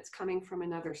knowing that's coming from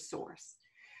another source?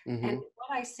 And Mm-hmm.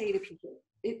 what I say to people,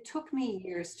 it took me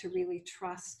years to really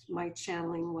trust my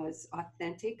channeling was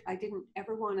authentic. I didn't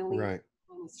ever want to lead Right.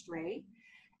 on astray.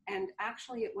 And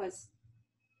actually it was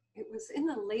in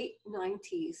the late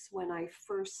 90s when I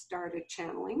first started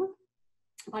channeling,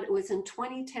 but it was in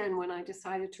 2010 when I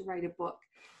decided to write a book.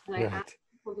 And I asked Right.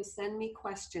 people to send me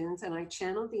questions, and I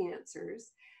channeled the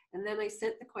answers. And then I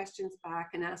sent the questions back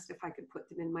and asked if I could put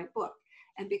them in my book.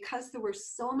 And because there were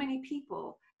so many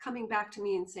people coming back to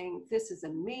me and saying, this is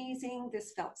amazing,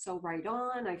 this felt so right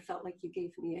on, I felt like you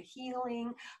gave me a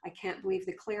healing, I can't believe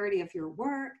the clarity of your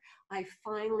work, I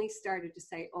finally started to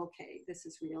say, okay, this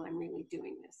is real, I'm really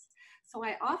doing this. So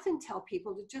I often tell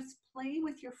people to just play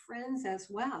with your friends as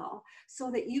well,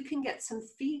 so that you can get some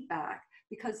feedback,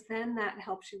 because then that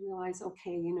helps you realize,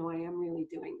 okay, you know, I am really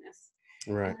doing this.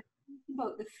 And Right.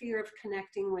 about the fear of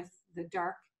connecting with the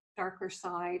darker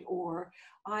side, or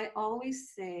I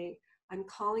always say, I'm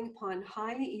calling upon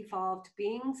highly evolved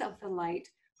beings of the light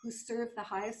who serve the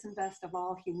highest and best of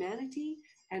all humanity,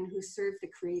 and who serve the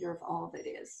creator of all that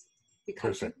is.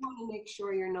 Because you Perfect. want to make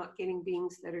sure you're not getting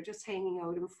beings that are just hanging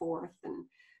out and forth. And,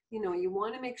 you know, you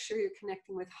want to make sure you're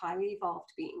connecting with highly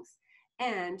evolved beings.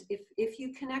 And if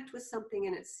you connect with something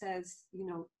and it says, you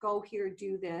know, go here,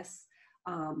 do this,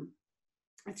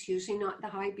 it's usually not the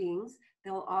high beings.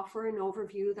 They'll offer an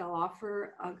overview, they'll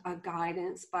offer a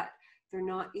guidance, but they're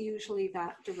not usually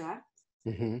that direct.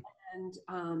 Mm-hmm.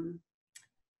 And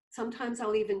sometimes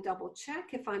I'll even double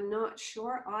check if I'm not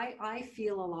sure. I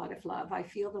feel a lot of love. I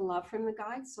feel the love from the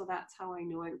guides, so that's how I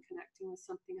know I'm connecting with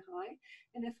something high.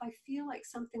 And if I feel like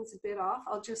something's a bit off,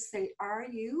 I'll just say, are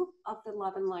you of the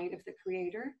love and light of the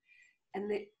creator?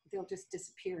 And they'll just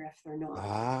disappear if they're not.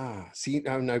 Ah, see,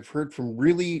 and I've heard from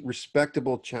really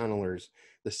respectable channelers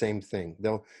the same thing.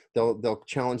 They'll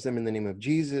challenge them in the name of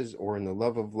Jesus or in the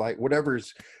love of light,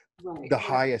 whatever's Right, the right.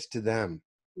 highest to them,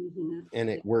 Mm-hmm. and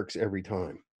Yeah, it works every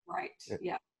time. right. Uh,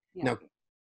 Yeah, yeah. Now,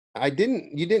 I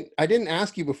didn't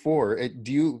ask you before.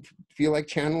 Do you feel like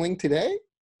channeling today?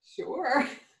 Sure.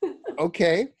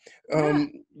 Okay. Yeah.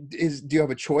 Do you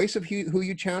have a choice of who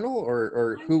you channel,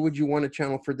 or who would you want to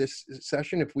channel for this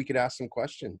session if we could ask some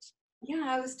questions? Yeah,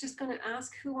 I was just going to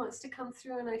ask who wants to come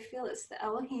through, and I feel it's the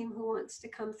Elohim who wants to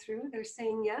come through. They're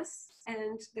saying yes,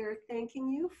 and they're thanking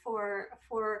you for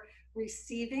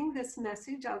receiving this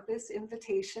message of this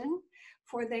invitation,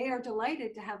 for they are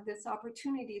delighted to have this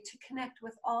opportunity to connect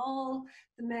with all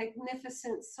the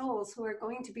magnificent souls who are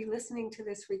going to be listening to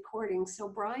this recording. So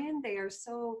Brian, they are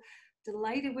so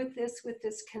delighted with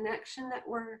this connection that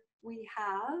we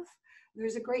have.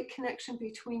 There's a great connection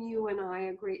between you and I,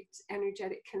 a great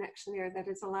energetic connection there that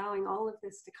is allowing all of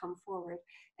this to come forward.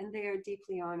 And they are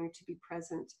deeply honored to be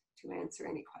present to answer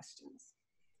any questions.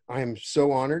 I am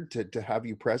so honored to have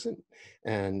you present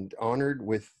and honored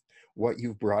with what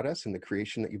you've brought us and the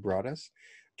creation that you brought us.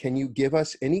 Can you give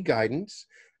us any guidance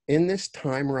in this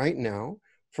time right now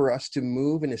for us to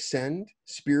move and ascend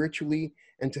spiritually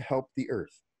and to help the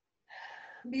earth?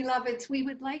 Beloveds, we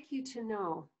would like you to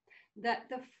know that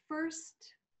the first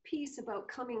piece about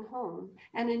coming home,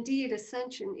 and indeed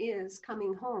ascension is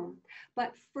coming home,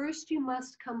 but first you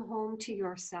must come home to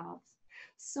yourselves.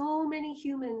 So many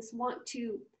humans want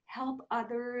to help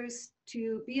others,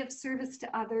 to be of service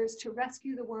to others, to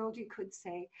rescue the world, you could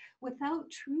say, without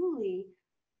truly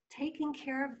taking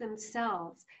care of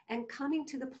themselves and coming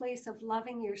to the place of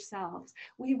loving yourselves.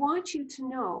 We want you to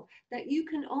know that you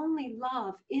can only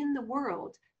love in the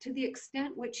world to the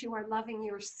extent which you are loving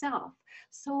yourself.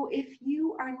 So if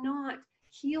you are not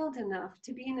healed enough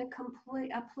to be in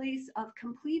a place of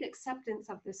complete acceptance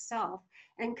of the self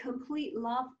and complete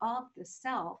love of the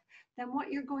self, then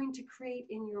what you're going to create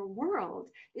in your world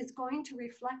is going to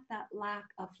reflect that lack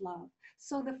of love.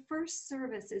 So the first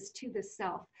service is to the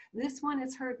self. This one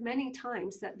is heard many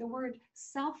times, that the word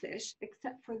selfish,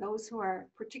 except for those who are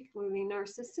particularly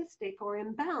narcissistic or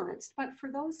imbalanced, but for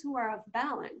those who are of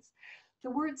balance, the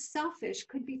word selfish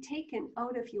could be taken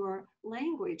out of your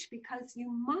language, because you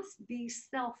must be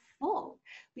self-full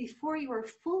before you are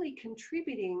fully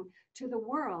contributing to the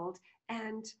world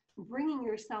and bringing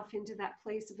yourself into that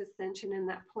place of ascension and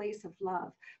that place of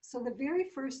love. So the very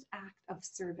first act of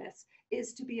service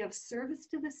is to be of service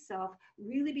to the self,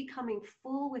 really becoming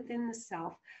full within the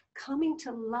self, coming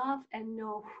to love and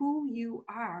know who you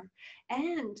are.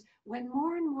 And when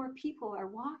more and more people are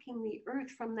walking the earth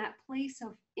from that place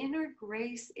of inner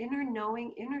grace, inner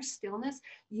knowing, inner stillness,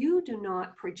 you do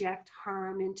not project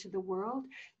harm into the world.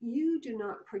 You do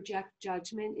not project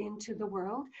judgment into the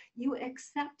world. You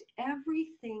accept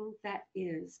everything that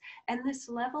is. And this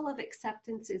level of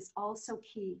acceptance is also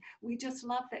key. We just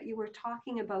love that you were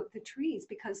talking about the trees,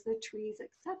 because the trees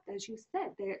accept, as you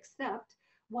said, they accept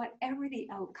whatever the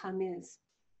outcome is.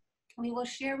 We will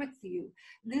share with you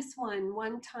this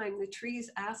one time the trees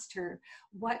asked her,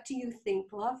 "What do you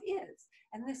think love is?"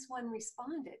 And this one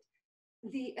responded,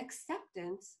 "The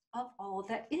acceptance of all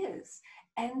that is."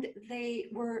 And they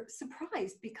were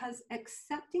surprised, because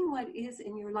accepting what is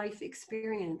in your life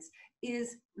experience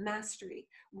is mastery.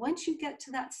 Once you get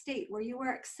to that state where you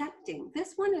are accepting,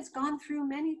 this one has gone through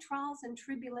many trials and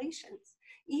tribulations,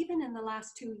 even in the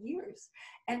last 2 years.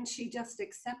 And she just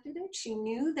accepted it. She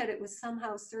knew that it was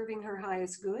somehow serving her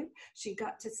highest good. She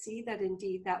got to see that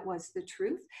indeed that was the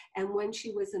truth. And when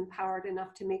she was empowered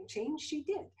enough to make change, she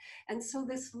did. And so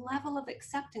this level of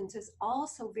acceptance is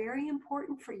also very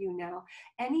important for you now.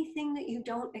 Anything that you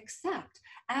don't accept,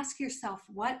 ask yourself,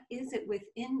 what is it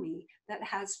within me that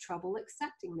has trouble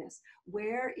accepting this?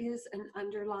 Where is an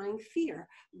underlying fear?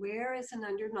 Where is an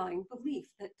underlying belief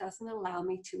that doesn't allow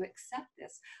me to accept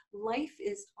this? Life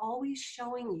is always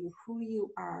showing you who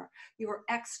you are. Your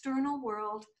external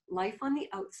world, life on the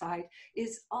outside,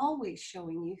 is always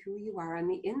showing you who you are on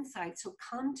the inside. So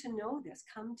come to know this,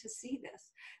 come to see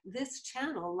this. This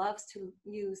channel loves to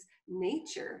use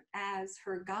nature as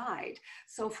her guide.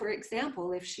 So for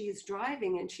example, if she's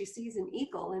driving and she sees an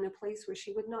eagle in a place where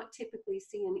she would not typically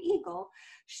see an eagle,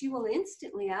 she will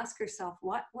instantly ask herself,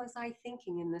 what was I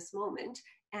thinking in this moment?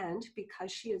 And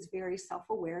because she is very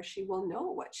self-aware, she will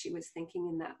know what she was thinking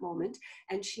in that moment.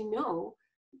 And she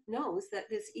knows that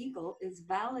this eagle is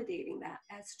validating that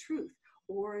as truth.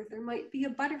 Or there might be a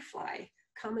butterfly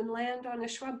come and land on a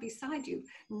shrub beside you.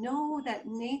 Know that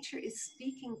nature is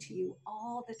speaking to you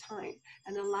all the time,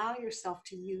 and allow yourself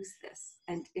to use this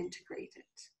and integrate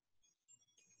it.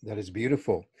 That is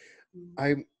beautiful. Mm-hmm.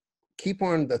 I keep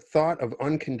on, the thought of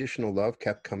unconditional love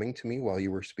kept coming to me while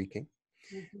you were speaking.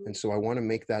 Mm-hmm. And so I want to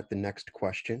make that the next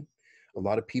question. A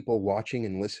lot of people watching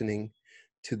and listening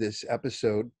to this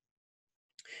episode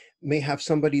may have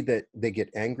somebody that they get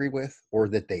angry with, or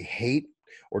that they hate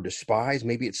or despise.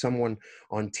 Maybe it's someone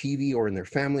on TV or in their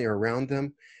family or around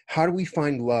them. How do we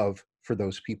find love for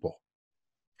those people?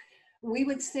 We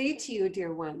would say to you,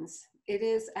 dear ones, it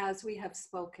is as we have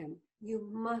spoken. you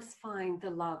must find the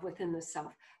love within the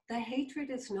self. The hatred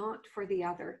is not for the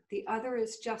other. The other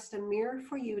is just a mirror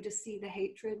for you to see the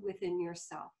hatred within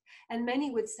yourself. And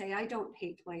many would say, I don't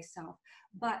hate myself.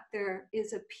 But there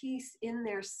is a piece in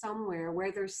there somewhere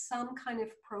where there's some kind of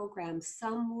program,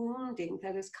 some wounding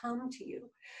that has come to you.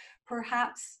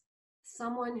 Perhaps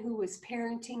someone who was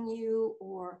parenting you,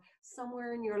 or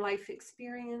somewhere in your life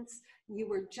experience, you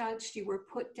were judged, you were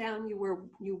put down, you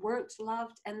weren't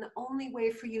loved, and the only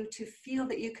way for you to feel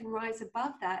that you can rise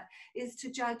above that is to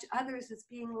judge others as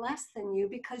being less than you,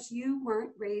 because you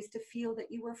weren't raised to feel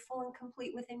that you were full and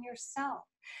complete within yourself.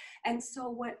 And so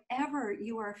whatever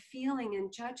you are feeling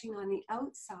and judging on the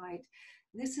outside,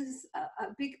 this is a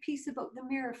big piece about the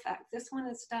mirror effect. This one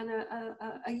has done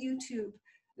a YouTube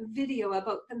video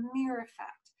about the mirror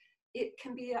effect. It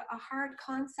can be a hard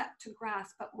concept to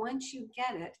grasp, but once you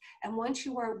get it, and once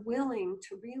you are willing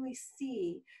to really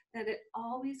see that it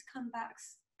always comes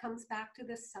back to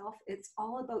the self, it's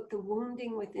all about the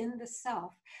wounding within the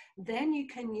self, then you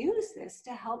can use this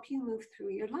to help you move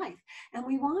through your life. And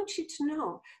we want you to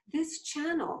know this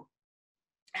channel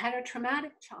had a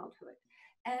traumatic childhood.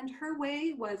 And her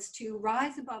way was to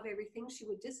rise above everything. She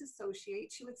would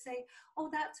disassociate. She would say, oh,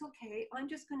 that's okay. I'm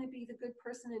just going to be the good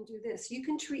person and do this. You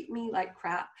can treat me like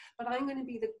crap, but I'm going to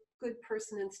be the good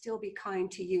person and still be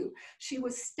kind to you. She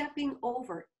was stepping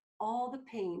over all the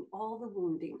pain, all the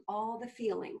wounding, all the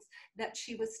feelings that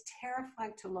she was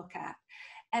terrified to look at.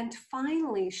 And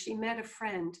finally, she met a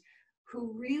friend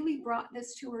who really brought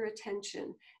this to her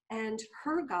attention. And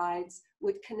her guides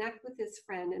would connect with this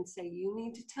friend and say, you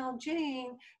need to tell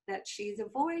Jane that she's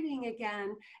avoiding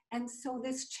again. And so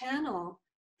this channel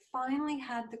finally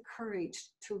had the courage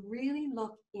to really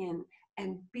look in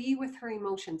and be with her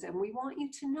emotions. And we want you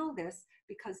to know this,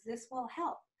 because this will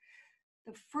help.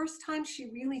 The first time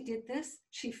she really did this,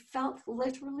 she felt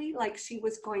literally like she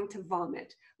was going to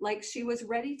vomit, like she was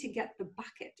ready to get the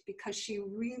bucket, because she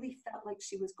really felt like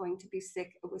she was going to be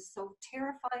sick. It was so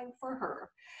terrifying for her,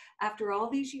 after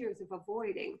all these years of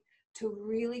avoiding, to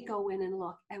really go in and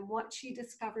look. And what she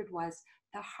discovered was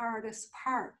the hardest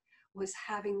part was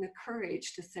having the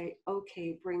courage to say,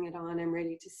 okay, bring it on, I'm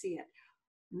ready to see it.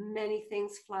 Many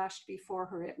things flashed before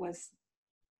her. It was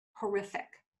horrific.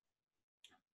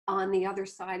 On the other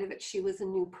side of it, she was a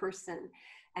new person.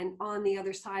 And on the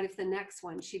other side of the next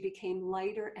one, she became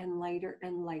lighter and lighter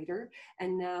and lighter.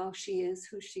 And now she is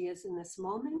who she is in this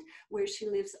moment, where she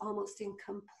lives almost in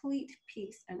complete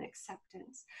peace and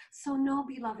acceptance. So know,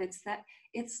 beloveds, that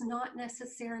it's not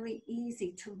necessarily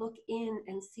easy to look in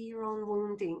and see your own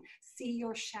wounding, see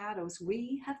your shadows.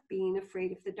 We have been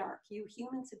afraid of the dark. You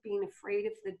humans have been afraid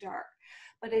of the dark.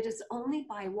 But it is only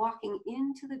by walking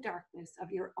into the darkness of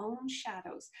your own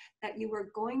shadows that you are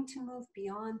going to move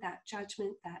beyond that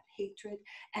judgment, that hatred,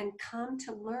 and come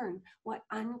to learn what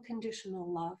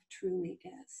unconditional love truly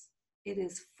is. It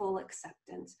is full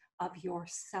acceptance of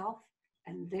yourself,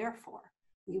 and therefore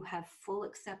you have full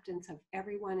acceptance of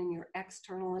everyone in your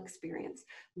external experience.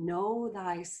 Know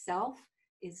thyself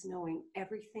is knowing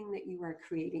everything that you are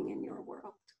creating in your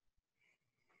world.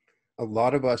 A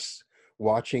lot of us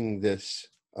watching this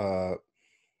are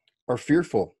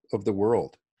fearful of the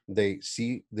world. They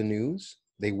see the news,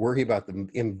 they worry about the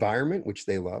environment, which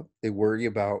they love, they worry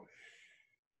about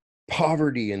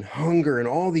poverty and hunger, and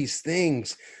all these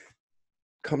things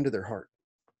come to their heart.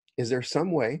 Is there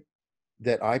some way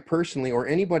that I personally, or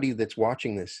anybody that's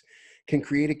watching this, can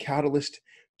create a catalyst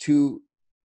to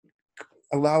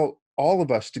allow all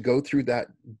of us to go through that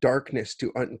darkness,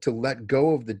 to let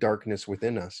go of the darkness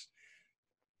within us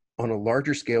on a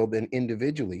larger scale than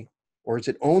individually? Or is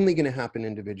it only going to happen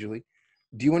individually?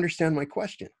 Do you understand my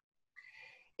question?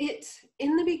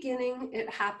 In the beginning, it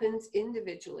happens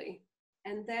individually.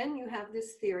 And then you have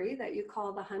this theory that you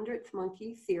call the 100th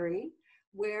monkey theory,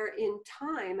 where in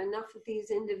time, enough of these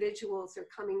individuals are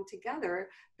coming together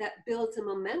that builds a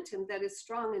momentum that is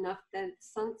strong enough that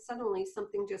suddenly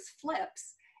something just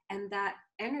flips, and that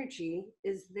energy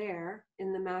is there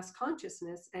in the mass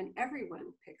consciousness, and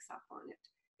everyone picks up on it.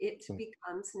 It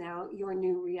becomes now your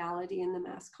new reality in the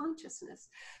mass consciousness.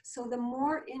 So the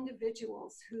more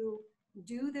individuals who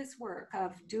do this work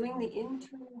of doing the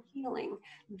internal healing,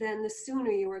 then the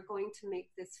sooner you are going to make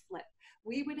this flip.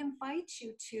 We would invite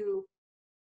you to,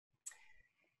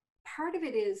 part of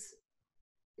it is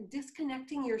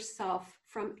disconnecting yourself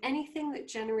from anything that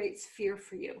generates fear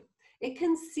for you. It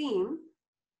can seem,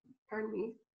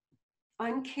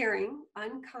 uncaring,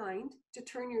 unkind to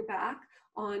turn your back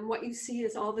on what you see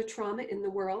as all the trauma in the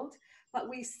world. But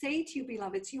we say to you,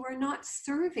 beloveds, you are not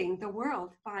serving the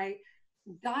world by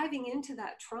diving into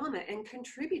that trauma and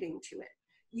contributing to it.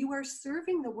 You are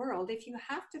serving the world. If you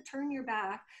have to turn your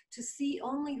back to see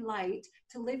only light,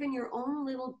 to live in your own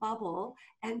little bubble,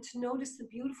 and to notice the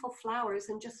beautiful flowers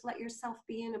and just let yourself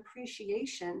be in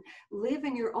appreciation, live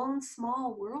in your own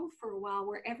small world for a while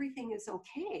where everything is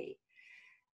okay,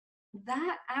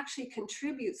 that actually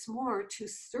contributes more to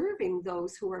serving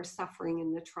those who are suffering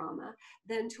in the trauma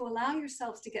than to allow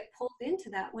yourselves to get pulled into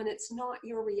that when it's not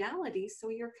your reality. So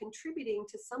you're contributing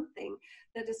to something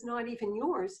that is not even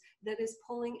yours, that is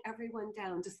pulling everyone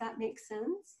down. Does that make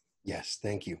sense? Yes,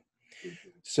 thank you. Mm-hmm.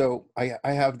 So I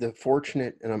have the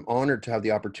fortunate, and I'm honored to have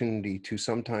the opportunity to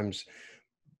sometimes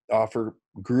offer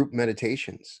group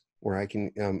meditations where I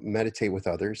can meditate with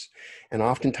others. And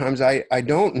oftentimes I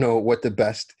don't know what the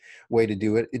best way to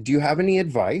do it. Do you have any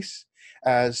advice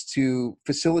as to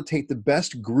facilitate the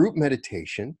best group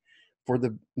meditation for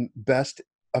the best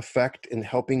effect in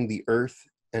helping the earth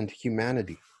and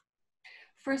humanity?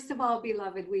 First of all,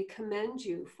 beloved, we commend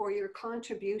you for your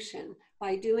contribution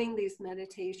by doing these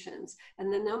meditations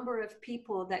and the number of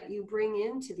people that you bring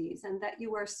into these and that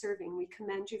you are serving. We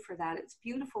commend you for that. It's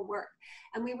beautiful work.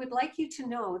 And we would like you to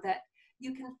know that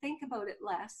you can think about it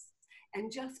less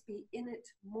and just be in it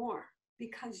more,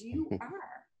 because you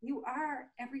are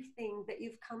everything that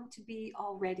you've come to be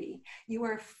already. You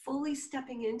are fully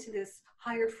stepping into this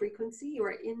higher frequency. You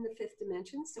are in the fifth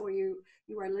dimension. So you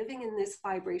are living in this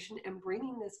vibration and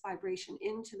bringing this vibration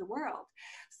into the world.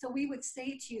 So we would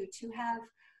say to you to have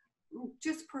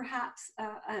just perhaps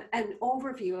an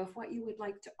overview of what you would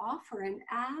like to offer. And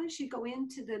as you go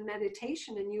into the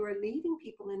meditation and you are leading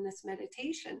people in this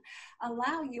meditation,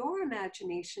 allow your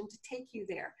imagination to take you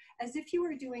there, as if you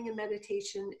were doing a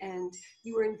meditation and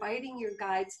you were inviting your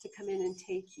guides to come in and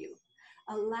take you.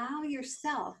 Allow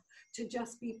yourself to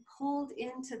just be pulled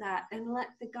into that and let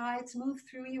the guides move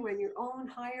through you and your own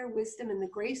higher wisdom and the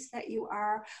grace that you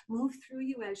are move through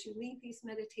you as you lead these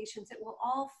meditations. It will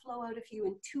all flow out of you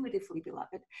intuitively,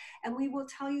 beloved. And we will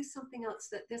tell you something else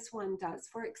that this one does.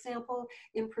 For example,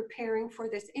 in preparing for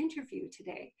this interview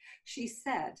today, she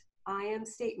said, I am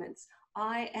statements.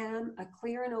 I am a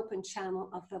clear and open channel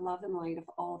of the love and light of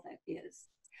all that is.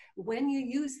 When you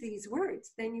use these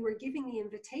words, then you are giving the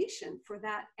invitation for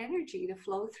that energy to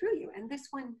flow through you. And this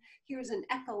one hears an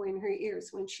echo in her ears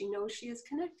when she knows she is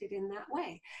connected in that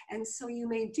way. And so you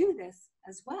may do this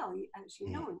as well. As you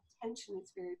know, intention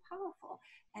is very powerful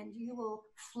and you will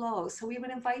flow. So we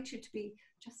would invite you to be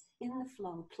just in the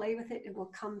flow, play with it. It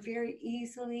will come very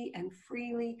easily and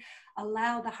freely.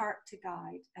 Allow the heart to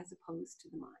guide as opposed to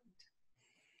the mind.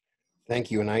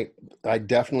 Thank you. And I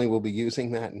definitely will be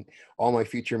using that in all my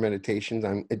future meditations.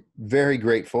 I'm very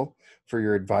grateful for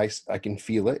your advice. I can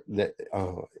feel it,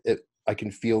 I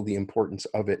can feel the importance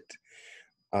of it.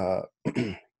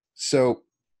 So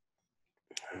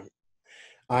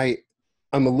I'm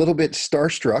a little bit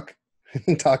starstruck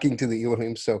talking to the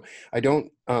Elohim. So I don't,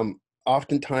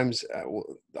 oftentimes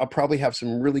I'll probably have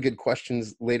some really good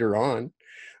questions later on.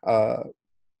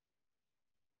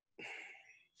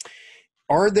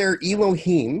 Are there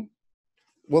Elohim?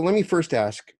 Well, let me first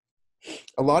ask,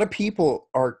 a lot of people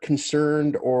are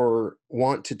concerned or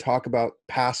want to talk about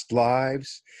past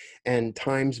lives and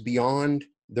times beyond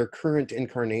their current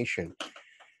incarnation.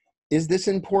 Is this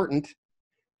important?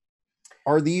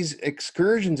 Are these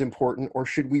excursions important, or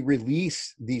should we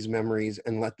release these memories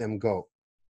and let them go?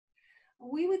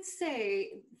 We would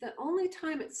say the only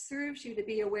time it serves you to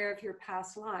be aware of your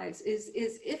past lives is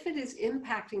if it is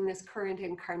impacting this current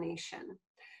incarnation.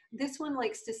 This one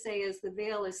likes to say, as the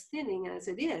veil is thinning as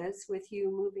it is with you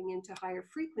moving into higher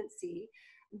frequency,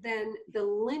 then the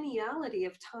lineality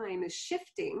of time is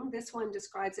shifting. This one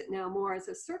describes it now more as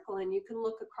a circle, and you can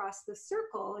look across the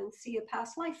circle and see a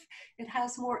past life. It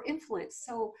has more influence.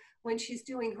 So when she's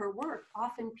doing her work,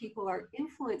 often people are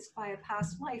influenced by a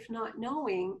past life, not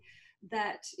knowing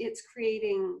that it's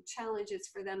creating challenges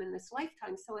for them in this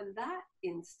lifetime. So in that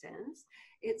instance,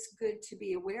 it's good to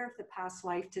be aware of the past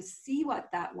life, to see what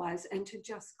that was, and to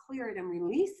just clear it and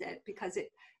release it, because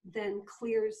it then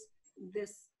clears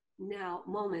this now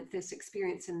moment, this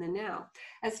experience in the now.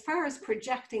 As far as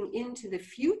projecting into the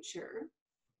future,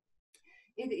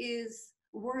 it is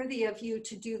worthy of you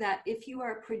to do that if you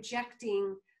are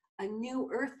projecting a new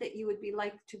earth that you would be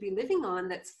like to be living on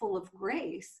that's full of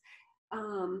grace.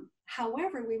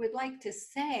 However, we would like to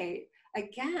say,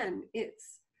 again,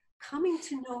 it's coming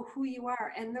to know who you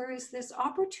are. And there is this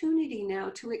opportunity now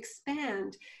to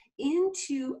expand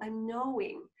into a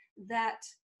knowing that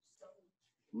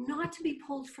not to be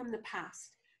pulled from the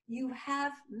past. You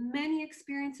have many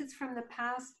experiences from the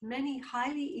past, many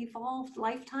highly evolved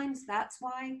lifetimes. That's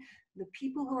why the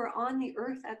people who are on the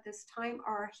earth at this time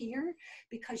are here,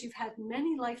 because you've had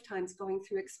many lifetimes going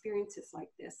through experiences like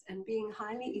this and being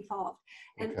highly evolved.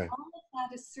 And Okay. all of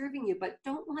that is serving you, but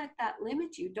don't let that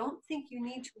limit you. Don't think you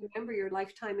need to remember your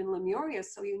lifetime in Lemuria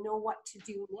so you know what to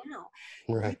do now.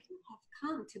 Right. You have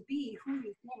come to be who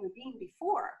you've never been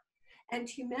before. And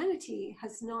humanity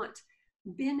has not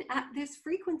been at this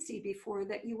frequency before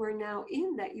that you are now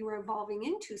in, that you are evolving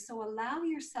into. So allow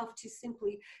yourself to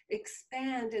simply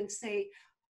expand and say,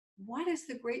 what is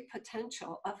the great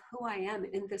potential of who I am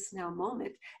in this now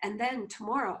moment? And then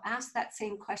tomorrow, ask that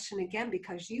same question again,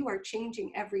 because you are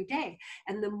changing every day.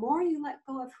 And the more you let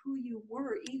go of who you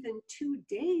were even 2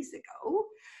 days ago,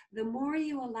 the more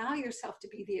you allow yourself to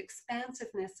be the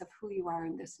expansiveness of who you are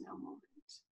in this now moment.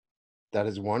 That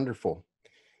is wonderful.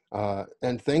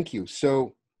 And thank you.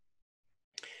 So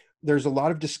there's a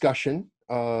lot of discussion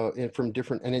from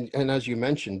different, and as you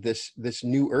mentioned, this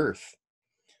new earth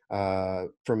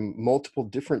from multiple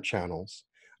different channels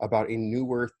about a new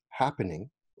earth happening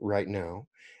right now.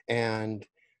 And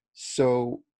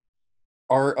so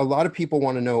a lot of people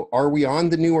want to know, are we on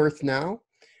the new earth now?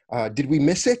 Did we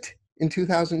miss it in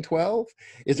 2012?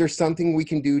 Is there something we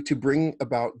can do to bring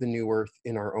about the new earth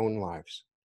in our own lives?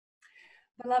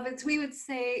 Beloveds, we would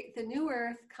say the new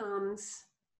earth comes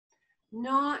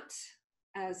not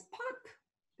as pop,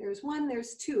 there's one,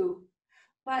 there's two,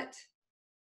 but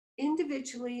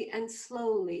individually and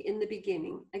slowly in the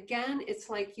beginning. Again, it's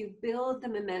like you build the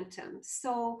momentum.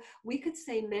 So we could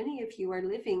say many of you are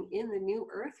living in the new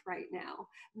earth right now.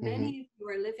 Many of you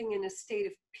are living in a state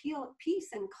of peace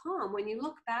and calm. When you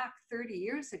look back 30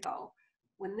 years ago,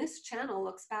 when this channel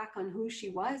looks back on who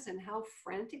she was and how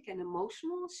frantic and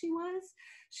emotional she was,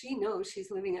 she knows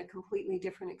she's living a completely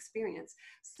different experience.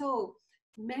 So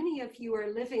many of you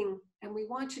are living, and we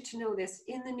want you to know this,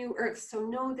 in the new earth. So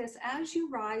know this, as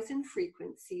you rise in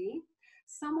frequency,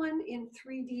 someone in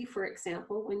 3D, for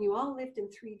example, when you all lived in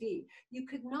 3D, you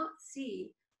could not see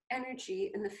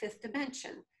energy in the 5th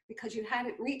dimension because you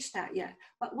hadn't reached that yet.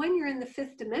 But when you're in the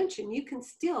 5th dimension, you can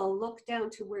still look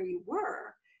down to where you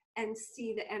were and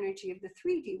see the energy of the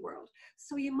 3D world.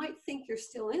 So you might think you're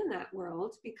still in that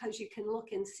world because you can look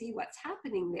and see what's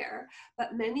happening there.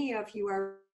 But many of you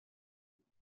are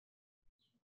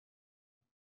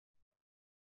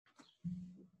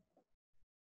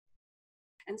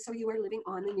and so you are living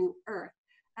on the new earth.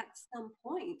 At some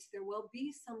point, there will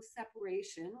be some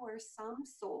separation where some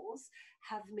souls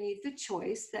have made the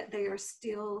choice that they are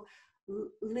still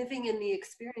living in the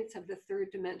experience of the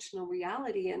 3rd dimensional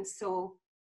reality. And so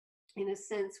in a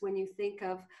sense, when you think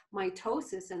of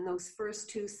mitosis and those first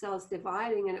 2 cells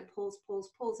dividing and it pulls,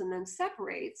 and then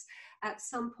separates, at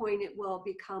some point it will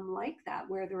become like that,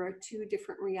 where there are 2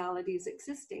 different realities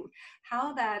existing.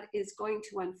 How that is going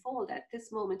to unfold at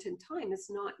this moment in time is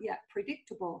not yet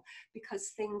predictable,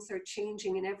 because things are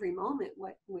changing in every moment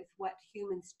with what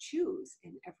humans choose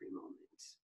in every moment.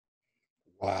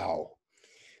 Wow.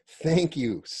 Thank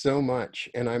you so much.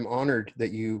 And I'm honored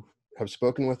that you have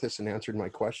spoken with us and answered my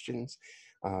questions.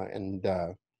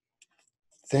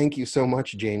 Thank you so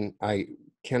much, Jane. I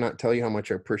cannot tell you how much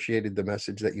I appreciated the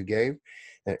message that you gave.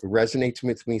 It resonates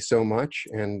with me so much.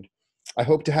 And I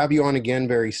hope to have you on again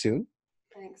very soon.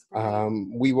 Thanks, Brian.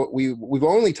 We've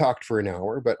only talked for an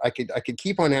hour, but I could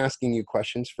keep on asking you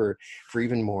questions for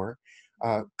even more.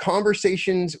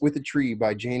 Conversations with a Tree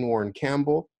by Jane Warren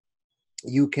Campbell.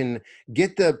 You can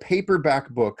get the paperback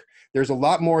book. There's a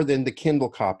lot more than the Kindle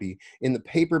copy. In the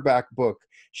paperback book,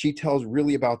 she tells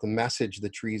really about the message the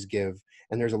trees give,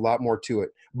 and there's a lot more to it.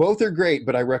 Both are great,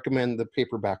 but I recommend the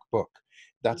paperback book.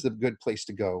 That's a good place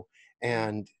to go.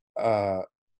 And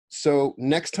so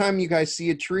next time you guys see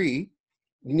a tree,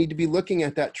 you need to be looking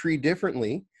at that tree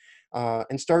differently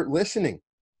and start listening.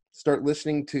 Start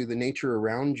listening to the nature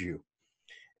around you.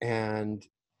 And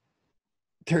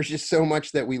there's just so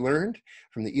much that we learned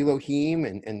from the Elohim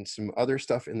and some other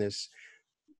stuff in this.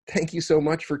 Thank you so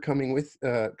much for coming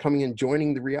and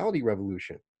joining the Reality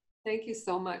Revolution. Thank you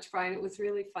so much, Brian. It was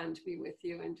really fun to be with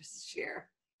you and just share.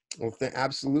 Well,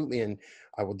 absolutely. And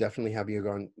I will definitely have you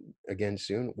on again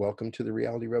soon. Welcome to the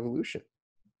Reality Revolution.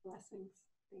 Blessings.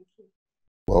 Thank you.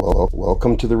 Well,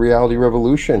 welcome to the Reality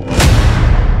Revolution.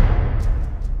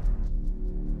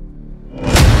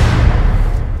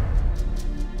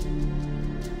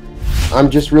 I'm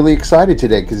just really excited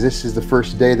today because this is the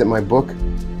first day that my book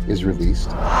is released.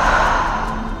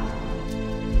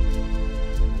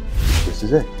 This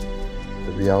is it,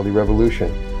 the Reality Revolution.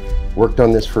 Worked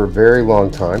on this for a very long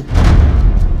time.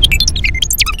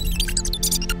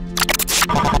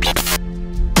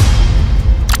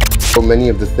 so many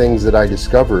of the things that I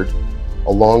discovered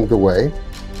along the way,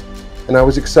 and I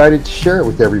was excited to share it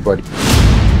with everybody.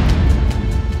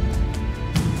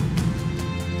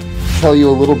 Tell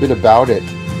you a little bit about it.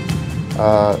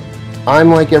 I'm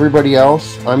like everybody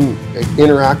else. I'm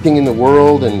interacting in the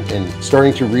world and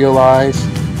starting to realize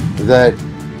that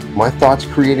my thoughts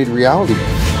created reality.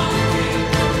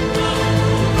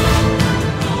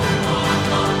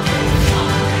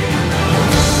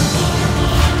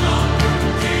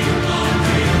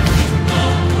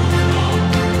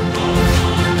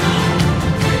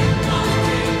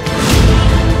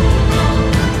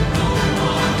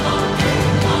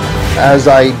 As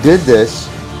I did this,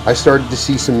 I started to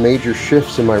see some major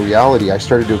shifts in my reality. I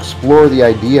started to explore the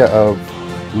idea of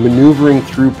maneuvering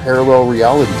through parallel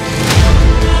realities.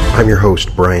 I'm your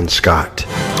host, Brian Scott.